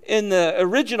in the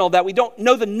original that we don't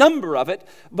know the number of it,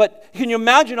 but can you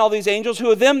imagine all these angels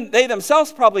who they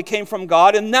themselves probably came from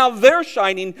God, and now they're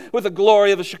shining with the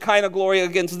glory of the Shekinah glory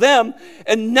against them,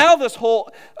 and now this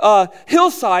whole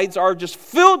hillsides are just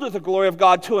filled with the glory of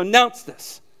God to announce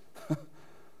this.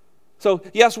 So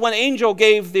yes, one angel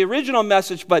gave the original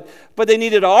message, but they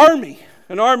needed an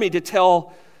army to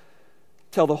tell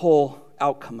the whole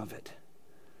outcome of it.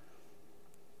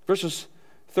 Verses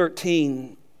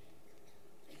 13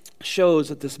 shows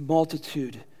that this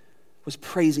multitude was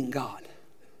praising God.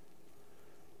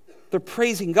 They're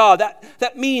praising God.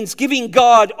 That means giving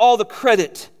God all the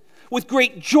credit with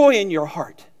great joy in your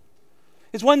heart.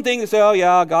 It's one thing to say, oh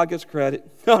yeah, God gets credit.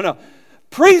 No.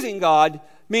 Praising God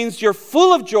means you're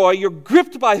full of joy, you're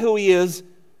gripped by who He is,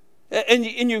 and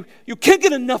you can't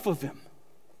get enough of Him.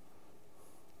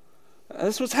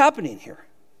 That's what's happening here.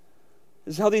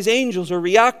 This is how these angels are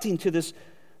reacting to this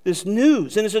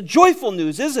news. And it's a joyful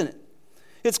news, isn't it?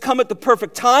 It's come at the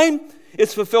perfect time.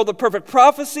 It's fulfilled the perfect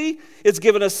prophecy. It's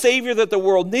given a Savior that the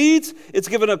world needs. It's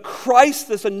given a Christ,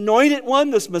 this anointed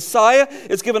one, this Messiah.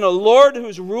 It's given a Lord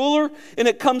who's ruler. And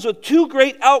it comes with two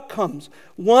great outcomes.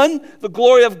 One, the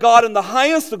glory of God in the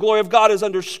highest. The glory of God is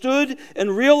understood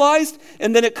and realized.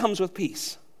 And then it comes with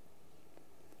peace.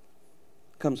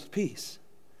 It comes with peace.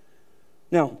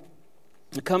 Now,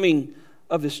 the coming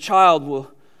of this child will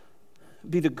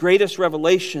be the greatest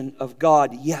revelation of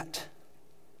God yet.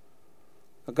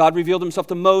 God revealed Himself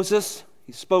to Moses.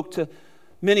 He spoke to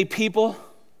many people.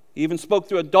 He even spoke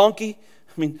through a donkey.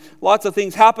 I mean, lots of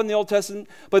things happen in the Old Testament,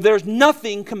 but there's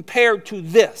nothing compared to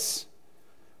this.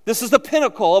 This is the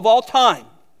pinnacle of all time,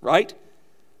 right?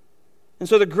 And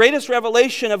so the greatest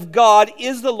revelation of God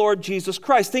is the Lord Jesus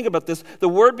Christ. Think about this. The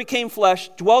Word became flesh,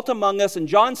 dwelt among us, and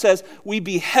John says, we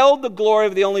beheld the glory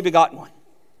of the only begotten one.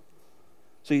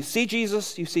 So you see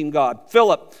Jesus, you've seen God.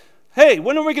 Philip, hey,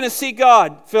 when are we going to see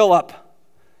God? Philip,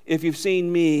 if you've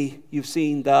seen me, you've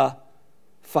seen the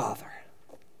Father.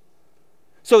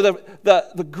 So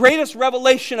the greatest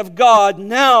revelation of God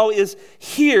now is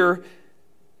here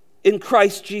in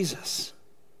Christ Jesus.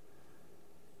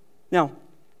 Now,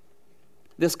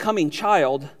 this coming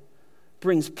child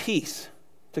brings peace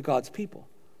to God's people.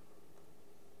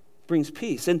 Brings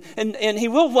peace. And He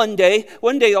will one day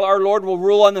our Lord will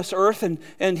rule on this earth,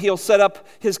 and He'll set up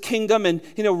His kingdom, and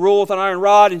He'll rule with an iron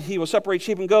rod, and He will separate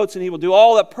sheep and goats, and He will do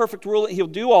all that perfect ruling. He'll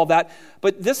do all that.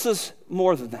 But this is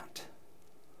more than that.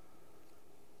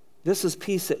 This is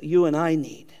peace that you and I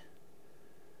need.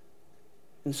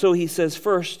 And so He says,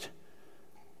 first,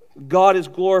 God is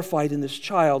glorified in this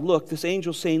child. Look, this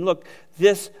angel's saying, look,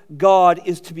 this God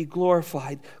is to be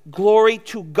glorified. Glory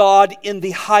to God in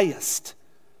the highest.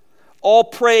 All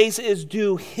praise is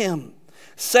due Him.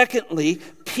 Secondly,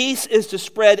 peace is to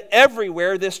spread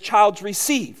everywhere this child's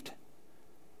received.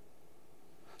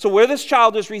 So where this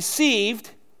child is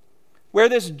received, where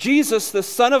this Jesus, the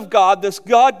Son of God, this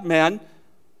God-man,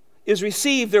 is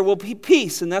received, there will be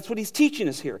peace. And that's what He's teaching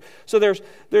us here. So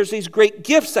there's these great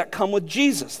gifts that come with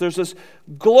Jesus. There's this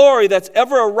glory that's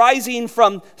ever arising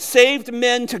from saved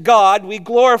men to God. We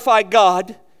glorify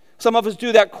God. Some of us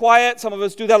do that quiet. Some of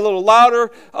us do that a little louder.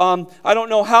 I don't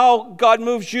know how God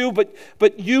moves you, but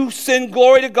you send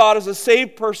glory to God as a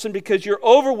saved person because you're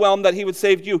overwhelmed that He would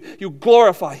save you. You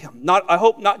glorify Him. I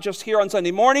hope not just here on Sunday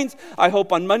mornings. I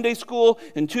hope on Monday school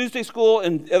and Tuesday school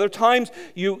and other times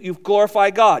you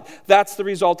glorify God. That's the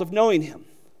result of knowing Him.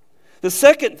 The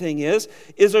second thing is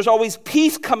there's always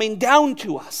peace coming down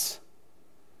to us.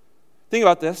 Think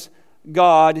about this.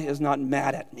 God is not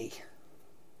mad at me.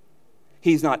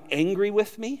 He's not angry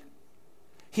with me.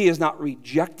 He is not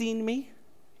rejecting me.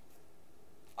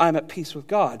 I'm at peace with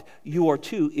God. You are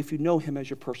too if you know Him as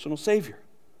your personal Savior.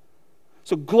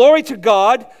 So glory to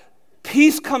God,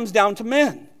 peace comes down to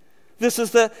men. This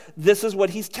is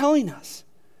what He's telling us.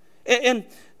 And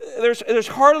there's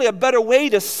hardly a better way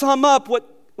to sum up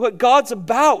what God's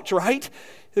about, right?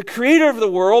 The creator of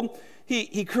the world,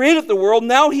 He created the world.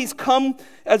 Now He's come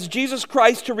as Jesus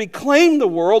Christ to reclaim the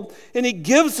world, and He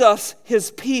gives us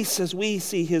His peace as we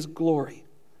see His glory.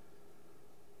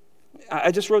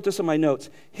 I just wrote this in my notes.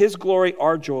 His glory,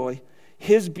 our joy.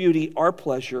 His beauty, our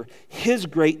pleasure. His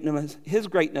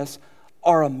greatness,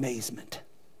 our amazement.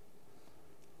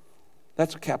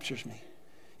 That's what captures me.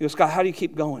 You go, Scott, how do you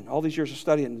keep going? All these years of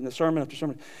studying, the sermon after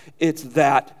sermon. It's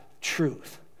that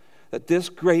truth. That this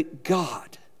great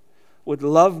God would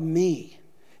love me.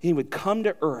 He would come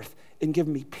to earth and give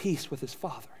me peace with his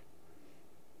Father.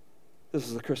 This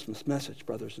is the Christmas message,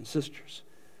 brothers and sisters.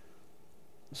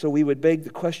 So we would beg the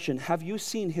question, have you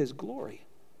seen his glory?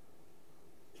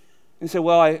 And you say,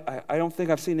 well, I don't think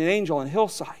I've seen an angel on a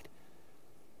hillside.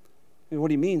 What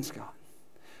do you mean, Scott?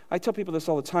 I tell people this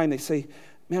all the time. They say,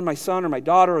 man, my son or my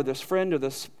daughter or this friend or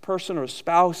this person or a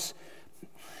spouse,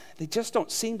 they just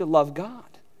don't seem to love God.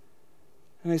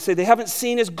 And I say, they haven't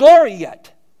seen his glory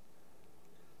yet.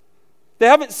 They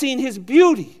haven't seen his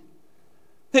beauty.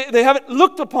 They haven't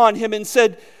looked upon him and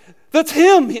said, that's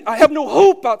him. I have no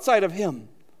hope outside of him.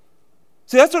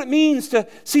 See, that's what it means to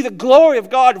see the glory of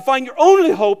God and find your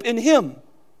only hope in him.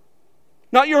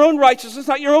 Not your own righteousness,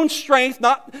 not your own strength,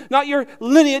 not your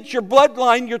lineage, your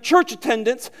bloodline, your church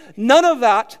attendance. None of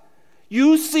that.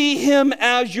 You see him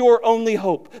as your only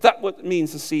hope. That's what it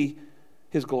means to see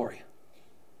his glory.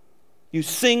 You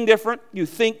sing different. You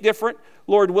think different.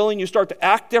 Lord willing, you start to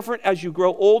act different as you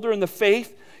grow older in the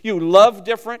faith. You love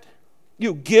different.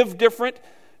 You give different.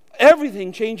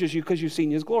 Everything changes you because you've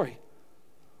seen his glory.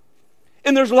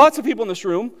 And there's lots of people in this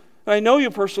room, and I know you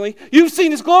personally, you've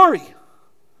seen his glory.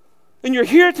 And you're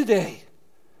here today.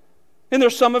 And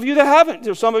there's some of you that haven't.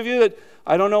 There's some of you that,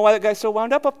 I don't know why that guy's so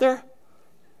wound up there.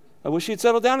 I wish he'd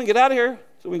settle down and get out of here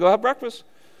so we can go have breakfast.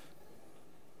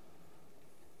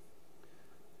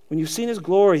 When you've seen his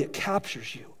glory, it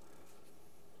captures you.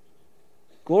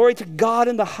 Glory to God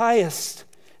in the highest.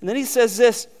 And then he says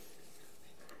this,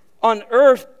 on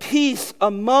earth, peace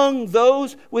among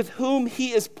those with whom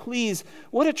he is pleased.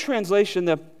 What a translation.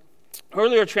 The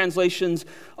earlier translations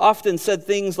often said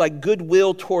things like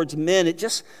goodwill towards men. It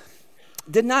just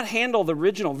did not handle the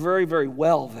original very, very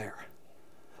well there.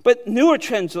 But newer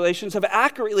translations have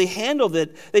accurately handled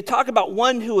it. They talk about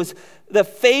one who is the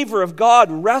favor of God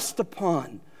rest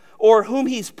upon, or whom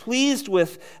he's pleased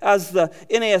with, as the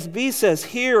NASB says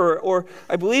here, or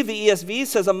I believe the ESV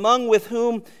says, among with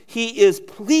whom he is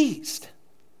pleased.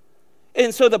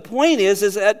 And so the point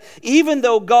is that even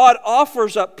though God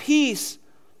offers up peace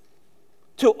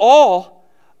to all,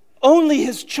 only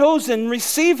his chosen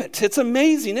receive it. It's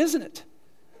amazing, isn't it?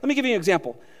 Let me give you an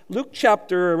example. I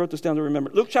wrote this down to remember.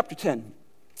 Luke chapter 10.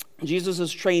 Jesus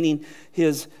is training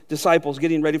his disciples,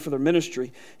 getting ready for their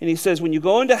ministry. And he says, when you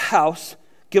go into a house,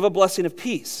 give a blessing of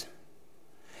peace.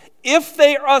 If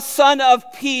they are a son of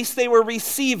peace, they will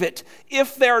receive it.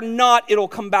 If they're not, it'll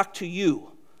come back to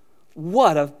you.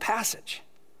 What a passage.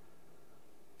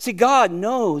 See, God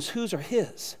knows whose are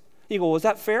his. You go, was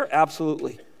that fair?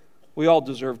 Absolutely. We all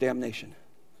deserve damnation.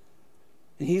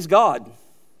 And he's God.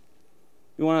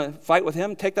 You want to fight with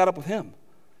him? Take that up with him.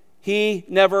 He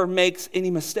never makes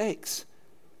any mistakes.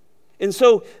 And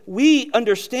so we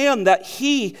understand that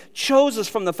he chose us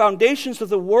from the foundations of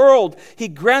the world. He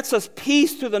grants us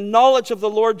peace through the knowledge of the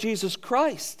Lord Jesus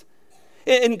Christ.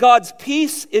 And God's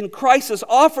peace in Christ is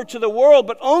offered to the world,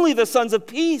 but only the sons of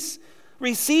peace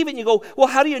receive it. And you go, well,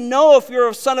 how do you know if you're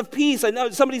a son of peace? I know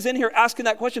somebody's in here asking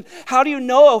that question. How do you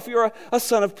know if you're a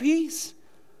son of peace?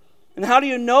 And how do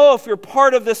you know if you're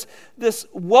part of this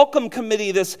welcome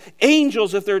committee, this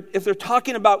angels, if they're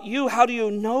talking about you? How do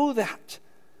you know that?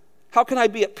 How can I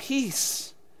be at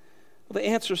peace? Well, the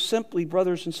answer is simply,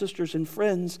 brothers and sisters and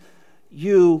friends,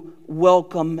 you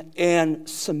welcome and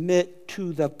submit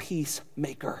to the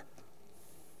peacemaker.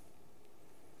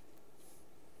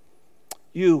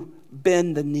 You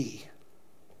bend the knee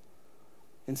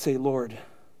and say, Lord,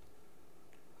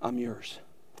 I'm yours.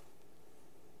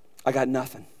 I got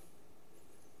nothing.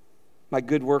 My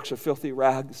good works are filthy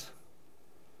rags.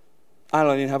 I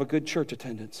don't even have a good church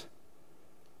attendance.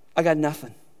 I got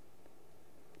nothing.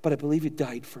 But I believe you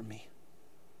died for me.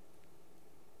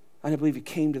 And I believe you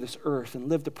came to this earth and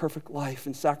lived a perfect life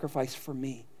and sacrificed for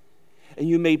me. And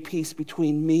you made peace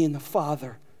between me and the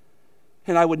Father.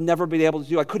 And I would never be able to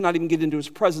do. I could not even get into his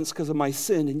presence because of my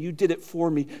sin. And you did it for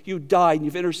me. You died and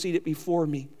you've interceded before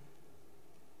me.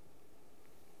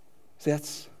 See,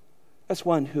 that's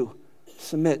one who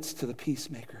submits to the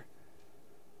peacemaker.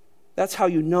 That's how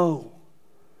you know.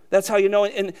 That's how you know.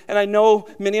 And I know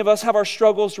many of us have our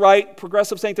struggles, right?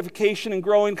 Progressive sanctification and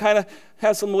growing kind of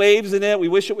has some waves in it. We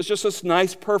wish it was just this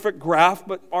nice, perfect graph,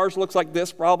 but ours looks like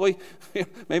this probably.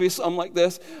 Maybe some like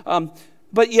this.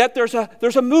 But yet there's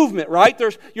a movement, right?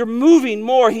 You're moving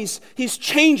more. He's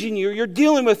changing you. You're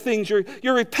dealing with things. You're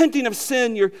repenting of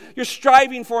sin. You're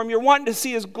striving for Him. You're wanting to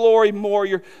see His glory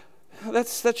more.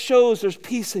 That shows there's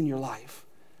peace in your life.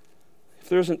 If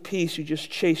there isn't peace, you just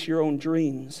chase your own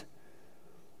dreams.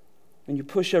 And you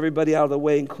push everybody out of the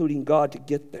way, including God, to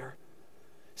get there.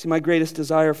 See, my greatest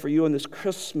desire for you in this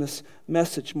Christmas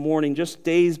message morning, just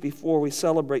days before we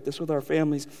celebrate this with our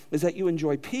families, is that you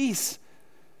enjoy peace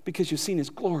because you've seen His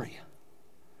glory.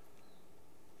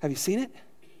 Have you seen it?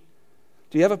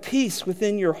 Do you have a peace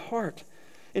within your heart?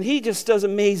 And He just does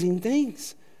amazing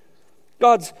things.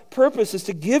 God's purpose is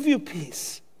to give you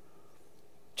peace.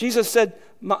 Jesus said,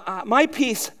 my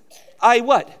peace, I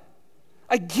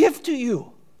give to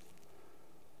you.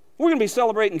 We're going to be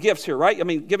celebrating gifts here, right? I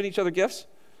mean, giving each other gifts.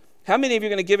 How many of you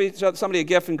are going to give somebody a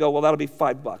gift and go, well, that'll be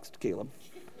 $5, Caleb?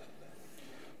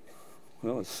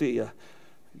 Well, let's see.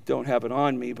 Don't have it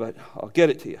on me, but I'll get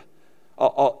it to you.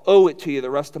 I'll owe it to you the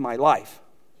rest of my life.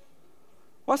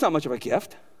 Well, that's not much of a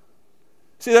gift.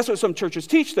 See, that's what some churches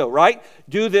teach, though, right?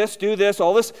 Do this,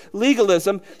 all this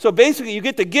legalism. So basically, you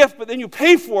get the gift, but then you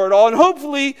pay for it all, and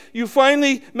hopefully you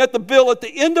finally met the bill at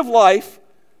the end of life,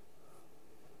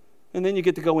 and then you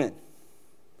get to go in.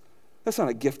 That's not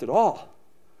a gift at all.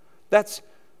 That's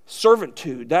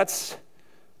servitude. That's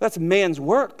man's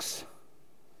works.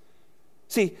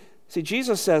 See,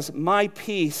 Jesus says, my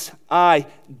peace, I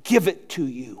give it to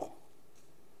you.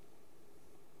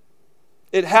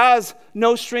 It has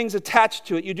no strings attached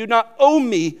to it. You do not owe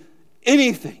me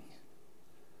anything.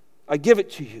 I give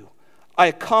it to you. I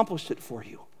accomplished it for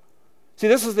you. See,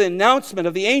 this is the announcement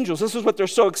of the angels. This is what they're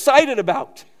so excited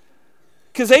about.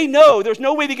 Because they know there's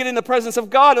no way to get in the presence of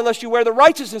God unless you wear the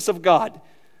righteousness of God.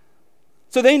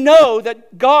 So they know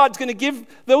that God's going to give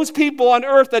those people on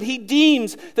earth that He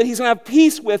deems that He's going to have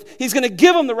peace with, He's going to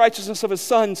give them the righteousness of His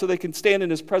Son so they can stand in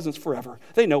His presence forever.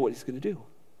 They know what He's going to do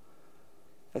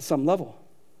at some level.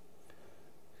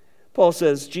 Paul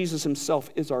says Jesus Himself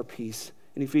is our peace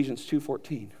in Ephesians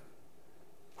 2:14.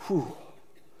 Whew.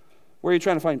 Where are you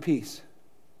trying to find peace?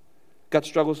 Got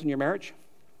struggles in your marriage?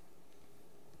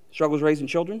 Struggles raising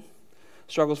children?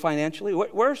 Struggles financially?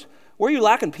 Where are you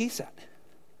lacking peace at?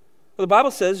 Well, the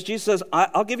Bible says, Jesus says,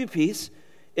 I'll give you peace,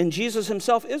 and Jesus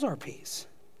Himself is our peace.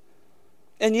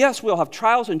 And yes, we'll have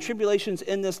trials and tribulations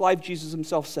in this life. Jesus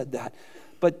Himself said that.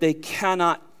 But they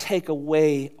cannot take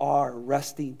away our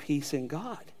resting peace in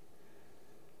God.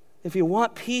 If you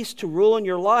want peace to rule in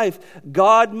your life,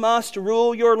 God must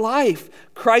rule your life.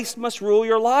 Christ must rule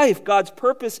your life. God's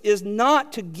purpose is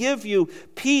not to give you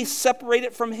peace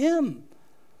separated from Him.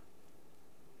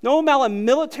 No amount of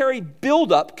military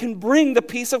buildup can bring the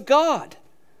peace of God,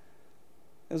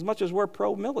 as much as we're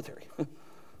pro-military.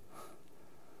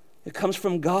 It comes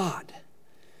from God.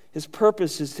 His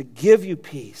purpose is to give you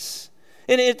peace.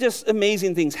 And it just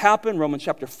amazing things happen. Romans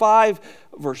chapter 5,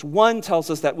 verse 1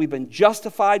 tells us that we've been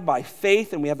justified by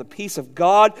faith and we have the peace of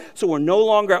God, so we're no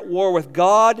longer at war with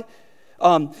God.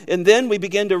 And then we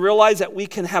begin to realize that we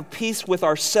can have peace with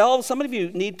ourselves. Some of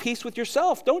you need peace with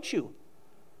yourself, don't you?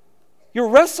 You're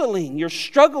wrestling, you're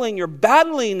struggling, you're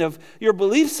battling of your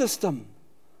belief system.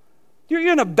 You're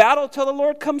in a battle till the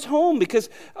Lord comes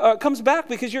back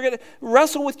because you're going to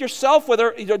wrestle with yourself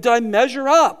whether, did I measure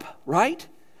up, right?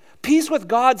 Peace with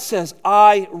God says,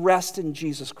 I rest in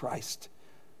Jesus Christ.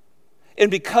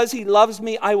 And because He loves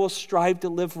me, I will strive to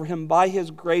live for Him by His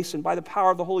grace and by the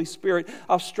power of the Holy Spirit.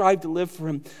 I'll strive to live for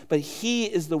Him. But He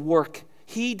is the work.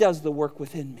 He does the work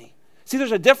within me. See,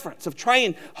 there's a difference of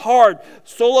trying hard.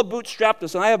 Sola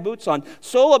bootstrapped and I have boots on.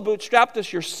 Sola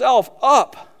bootstrapped yourself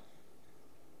up.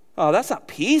 Oh, that's not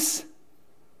peace.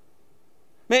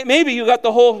 Maybe you got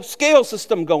the whole scale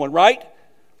system going, right?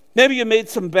 Maybe you made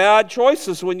some bad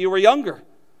choices when you were younger.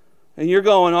 And you're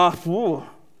going, oh,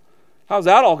 how's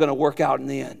that all going to work out in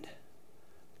the end?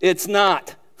 It's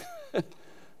not.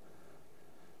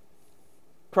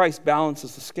 Christ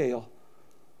balances the scale.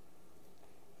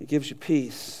 He gives you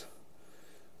peace.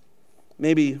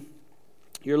 Maybe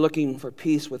you're looking for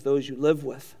peace with those you live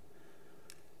with.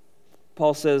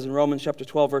 Paul says in Romans chapter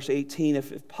 12, verse 18,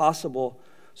 if possible,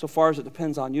 so far as it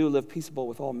depends on you, live peaceable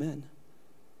with all men.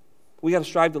 We got to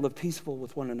strive to live peaceable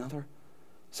with one another.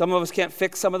 Some of us can't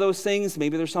fix some of those things.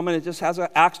 Maybe there's someone that just has an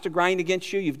axe to grind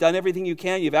against you. You've done everything you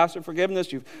can. You've asked for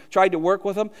forgiveness. You've tried to work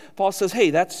with them. Paul says, hey,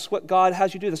 that's what God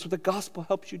has you do. That's what the gospel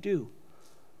helps you do.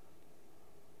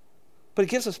 But it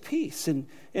gives us peace. And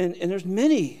there's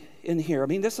many in here. I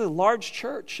mean, this is a large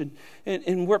church.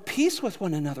 And we're at peace with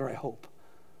one another, I hope.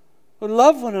 We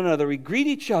love one another. We greet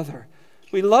each other.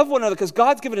 We love one another because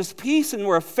God's given us peace and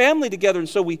we're a family together. And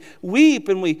so we weep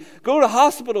and we go to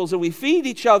hospitals and we feed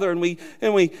each other and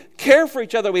we care for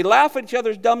each other. We laugh at each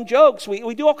other's dumb jokes.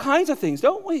 We do all kinds of things,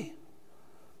 don't we?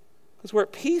 Because we're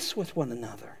at peace with one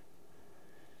another.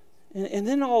 And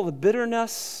then all the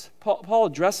bitterness, Paul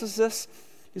addresses this.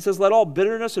 He says, let all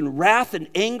bitterness and wrath and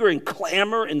anger and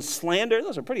clamor and slander,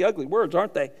 those are pretty ugly words,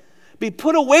 aren't they? Be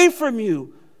put away from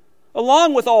you.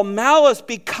 Along with all malice,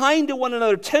 be kind to one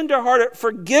another, tenderhearted,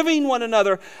 forgiving one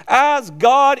another, as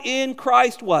God in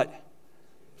Christ what?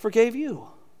 Forgave you.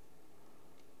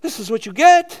 This is what you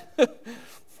get.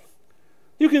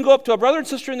 You can go up to a brother and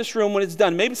sister in this room when it's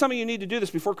done. Maybe some of you need to do this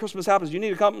before Christmas happens. You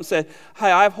need to come and say,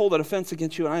 hi, I've held an offense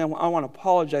against you, and I want to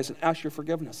apologize and ask your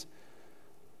forgiveness.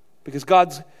 Because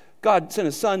God sent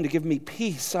His Son to give me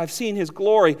peace. I've seen His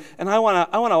glory, and I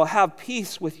want to have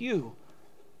peace with you.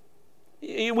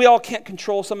 We all can't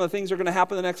control some of the things that are going to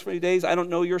happen in the next few days. I don't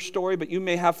know your story, but you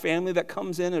may have family that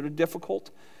comes in that are difficult,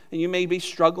 and you may be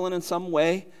struggling in some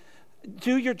way.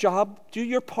 Do your job, do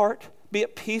your part, be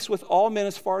at peace with all men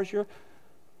as far as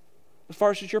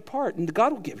is your part, and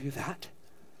God will give you that.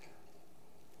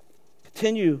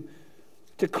 Continue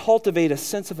to cultivate a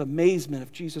sense of amazement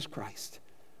of Jesus Christ.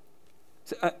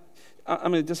 So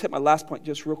I'm going to just hit my last point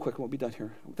just real quick, and we'll be done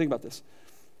here. Think about this.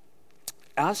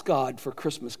 Ask God for a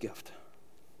Christmas gift.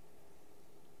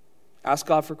 Ask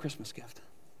God for a Christmas gift.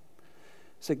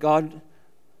 Say, God,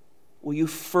 will you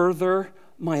further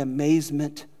my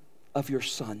amazement of your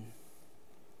Son?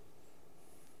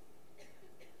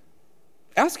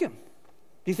 Ask Him.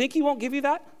 Do you think He won't give you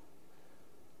that?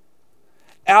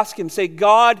 Ask Him. Say,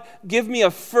 God, give me a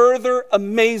further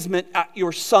amazement at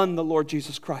your Son, the Lord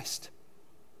Jesus Christ.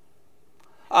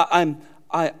 I'm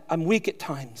weak at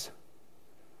times.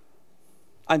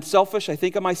 I'm selfish. I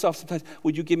think of myself sometimes.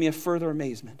 Would you give me a further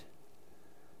amazement?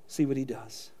 See what He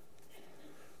does.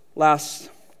 Last,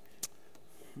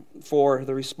 for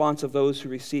the response of those who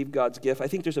receive God's gift. I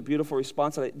think there's a beautiful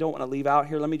response that I don't want to leave out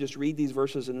here. Let me just read these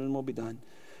verses and then we'll be done.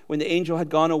 When the angel had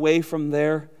gone away from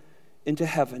there into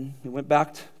heaven, he went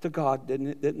back to God,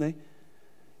 didn't they?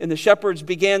 And the shepherds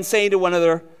began saying to one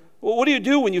another, well, what do you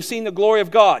do when you've seen the glory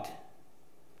of God?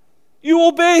 You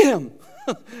obey Him.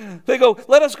 They go,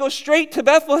 let us go straight to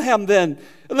Bethlehem then,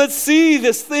 and let's see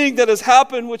this thing that has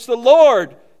happened, which the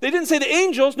Lord, they didn't say the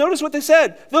angels, notice what they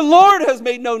said, the Lord has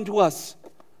made known to us.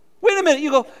 Wait a minute,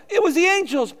 you go, it was the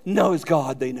angels. No, it's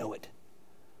God, they know it.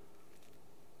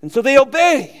 And so they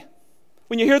obey.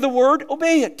 When you hear the word,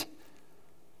 obey it.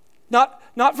 Not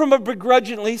from a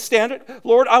begrudgingly standard.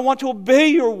 Lord, I want to obey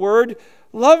your word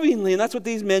lovingly, and that's what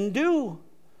these men do.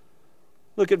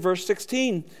 Look at verse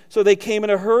 16. So they came in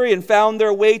a hurry and found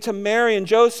their way to Mary and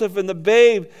Joseph and the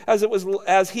babe as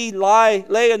he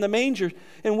lay in the manger.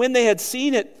 And when they had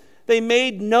seen it, they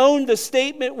made known the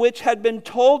statement which had been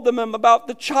told them about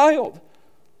the child.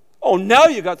 Oh, now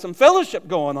you got some fellowship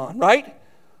going on, right?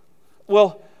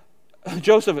 Well,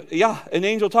 Joseph, yeah, an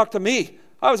angel talked to me.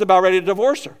 I was about ready to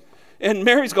divorce her. And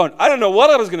Mary's going, I don't know what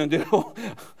I was going to do.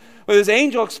 But this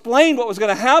angel explained what was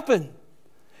going to happen.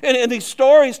 And these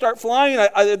stories start flying.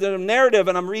 The narrative,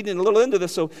 and I'm reading a little into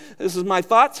this, so this is my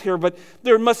thoughts here, but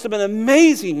there must have been an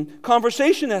amazing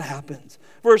conversation that happens.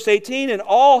 Verse 18, and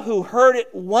all who heard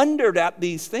it wondered at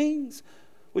these things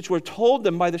which were told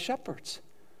them by the shepherds.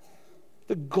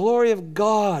 The glory of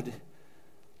God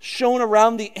shone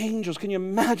around the angels. Can you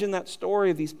imagine that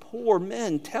story of these poor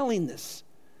men telling this?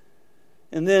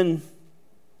 And then,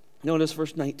 notice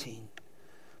verse 19.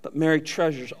 But Mary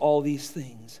treasures all these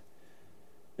things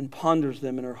and ponders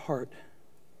them in her heart.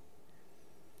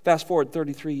 Fast forward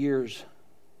 33 years,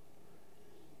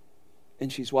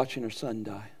 and she's watching her son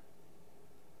die.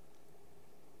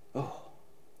 Oh.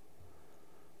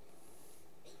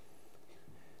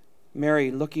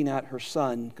 Mary looking at her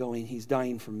son going, he's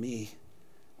dying for me.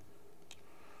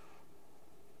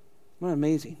 What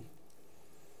amazing.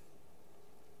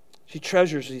 She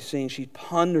treasures these things. She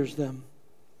ponders them.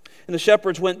 And the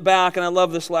shepherds went back, and I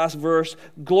love this last verse,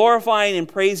 glorifying and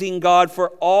praising God for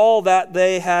all that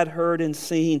they had heard and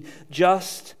seen,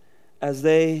 just as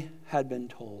they had been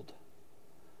told.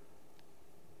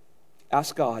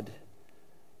 Ask God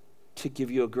to give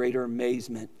you a greater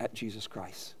amazement at Jesus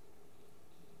Christ.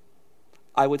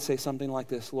 I would say something like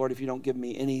this, Lord, if you don't give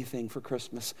me anything for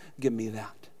Christmas, give me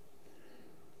that.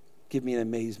 Give me an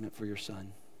amazement for your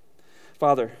Son.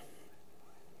 Father,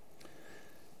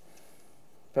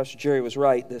 Pastor Jerry was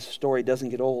right. This story doesn't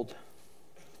get old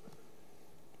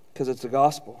because it's the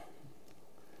gospel.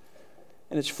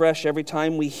 And it's fresh every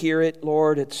time we hear it,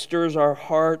 Lord. It stirs our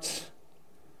hearts.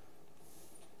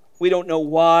 We don't know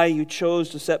why you chose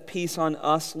to set peace on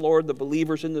us, Lord, the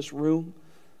believers in this room.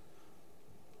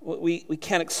 We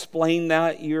can't explain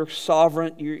that. You're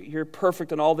sovereign. You're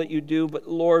perfect in all that you do. But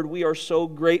Lord, we are so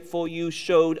grateful you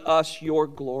showed us your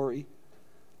glory.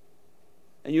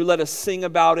 And you let us sing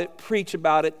about it, preach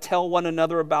about it, tell one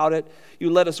another about it.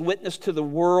 You let us witness to the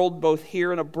world, both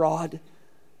here and abroad.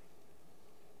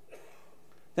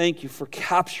 Thank you for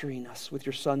capturing us with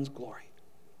your Son's glory.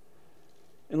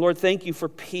 And Lord, thank you for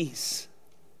peace.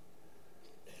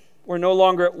 We're no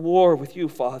longer at war with you,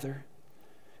 Father.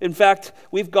 In fact,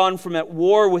 we've gone from at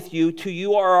war with you to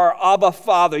you are our Abba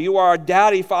Father. You are our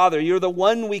Daddy Father. You're the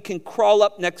one we can crawl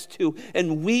up next to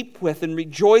and weep with and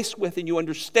rejoice with, and you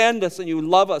understand us and you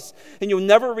love us and you'll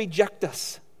never reject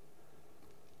us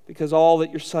because all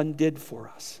that your Son did for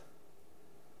us.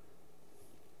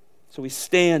 So we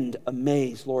stand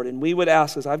amazed, Lord, and we would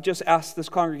ask, as I've just asked this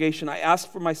congregation, I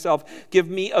ask for myself, give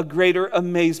me a greater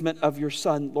amazement of your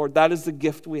Son, Lord. That is the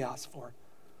gift we ask for.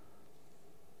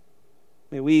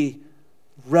 May we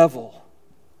revel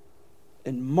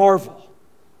and marvel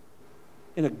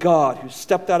in a God who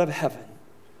stepped out of heaven,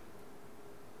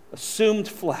 assumed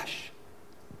flesh,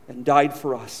 and died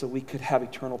for us so we could have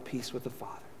eternal peace with the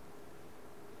Father.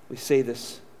 We say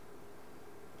this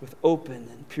with open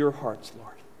and pure hearts,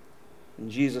 Lord. In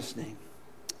Jesus' name,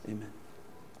 amen.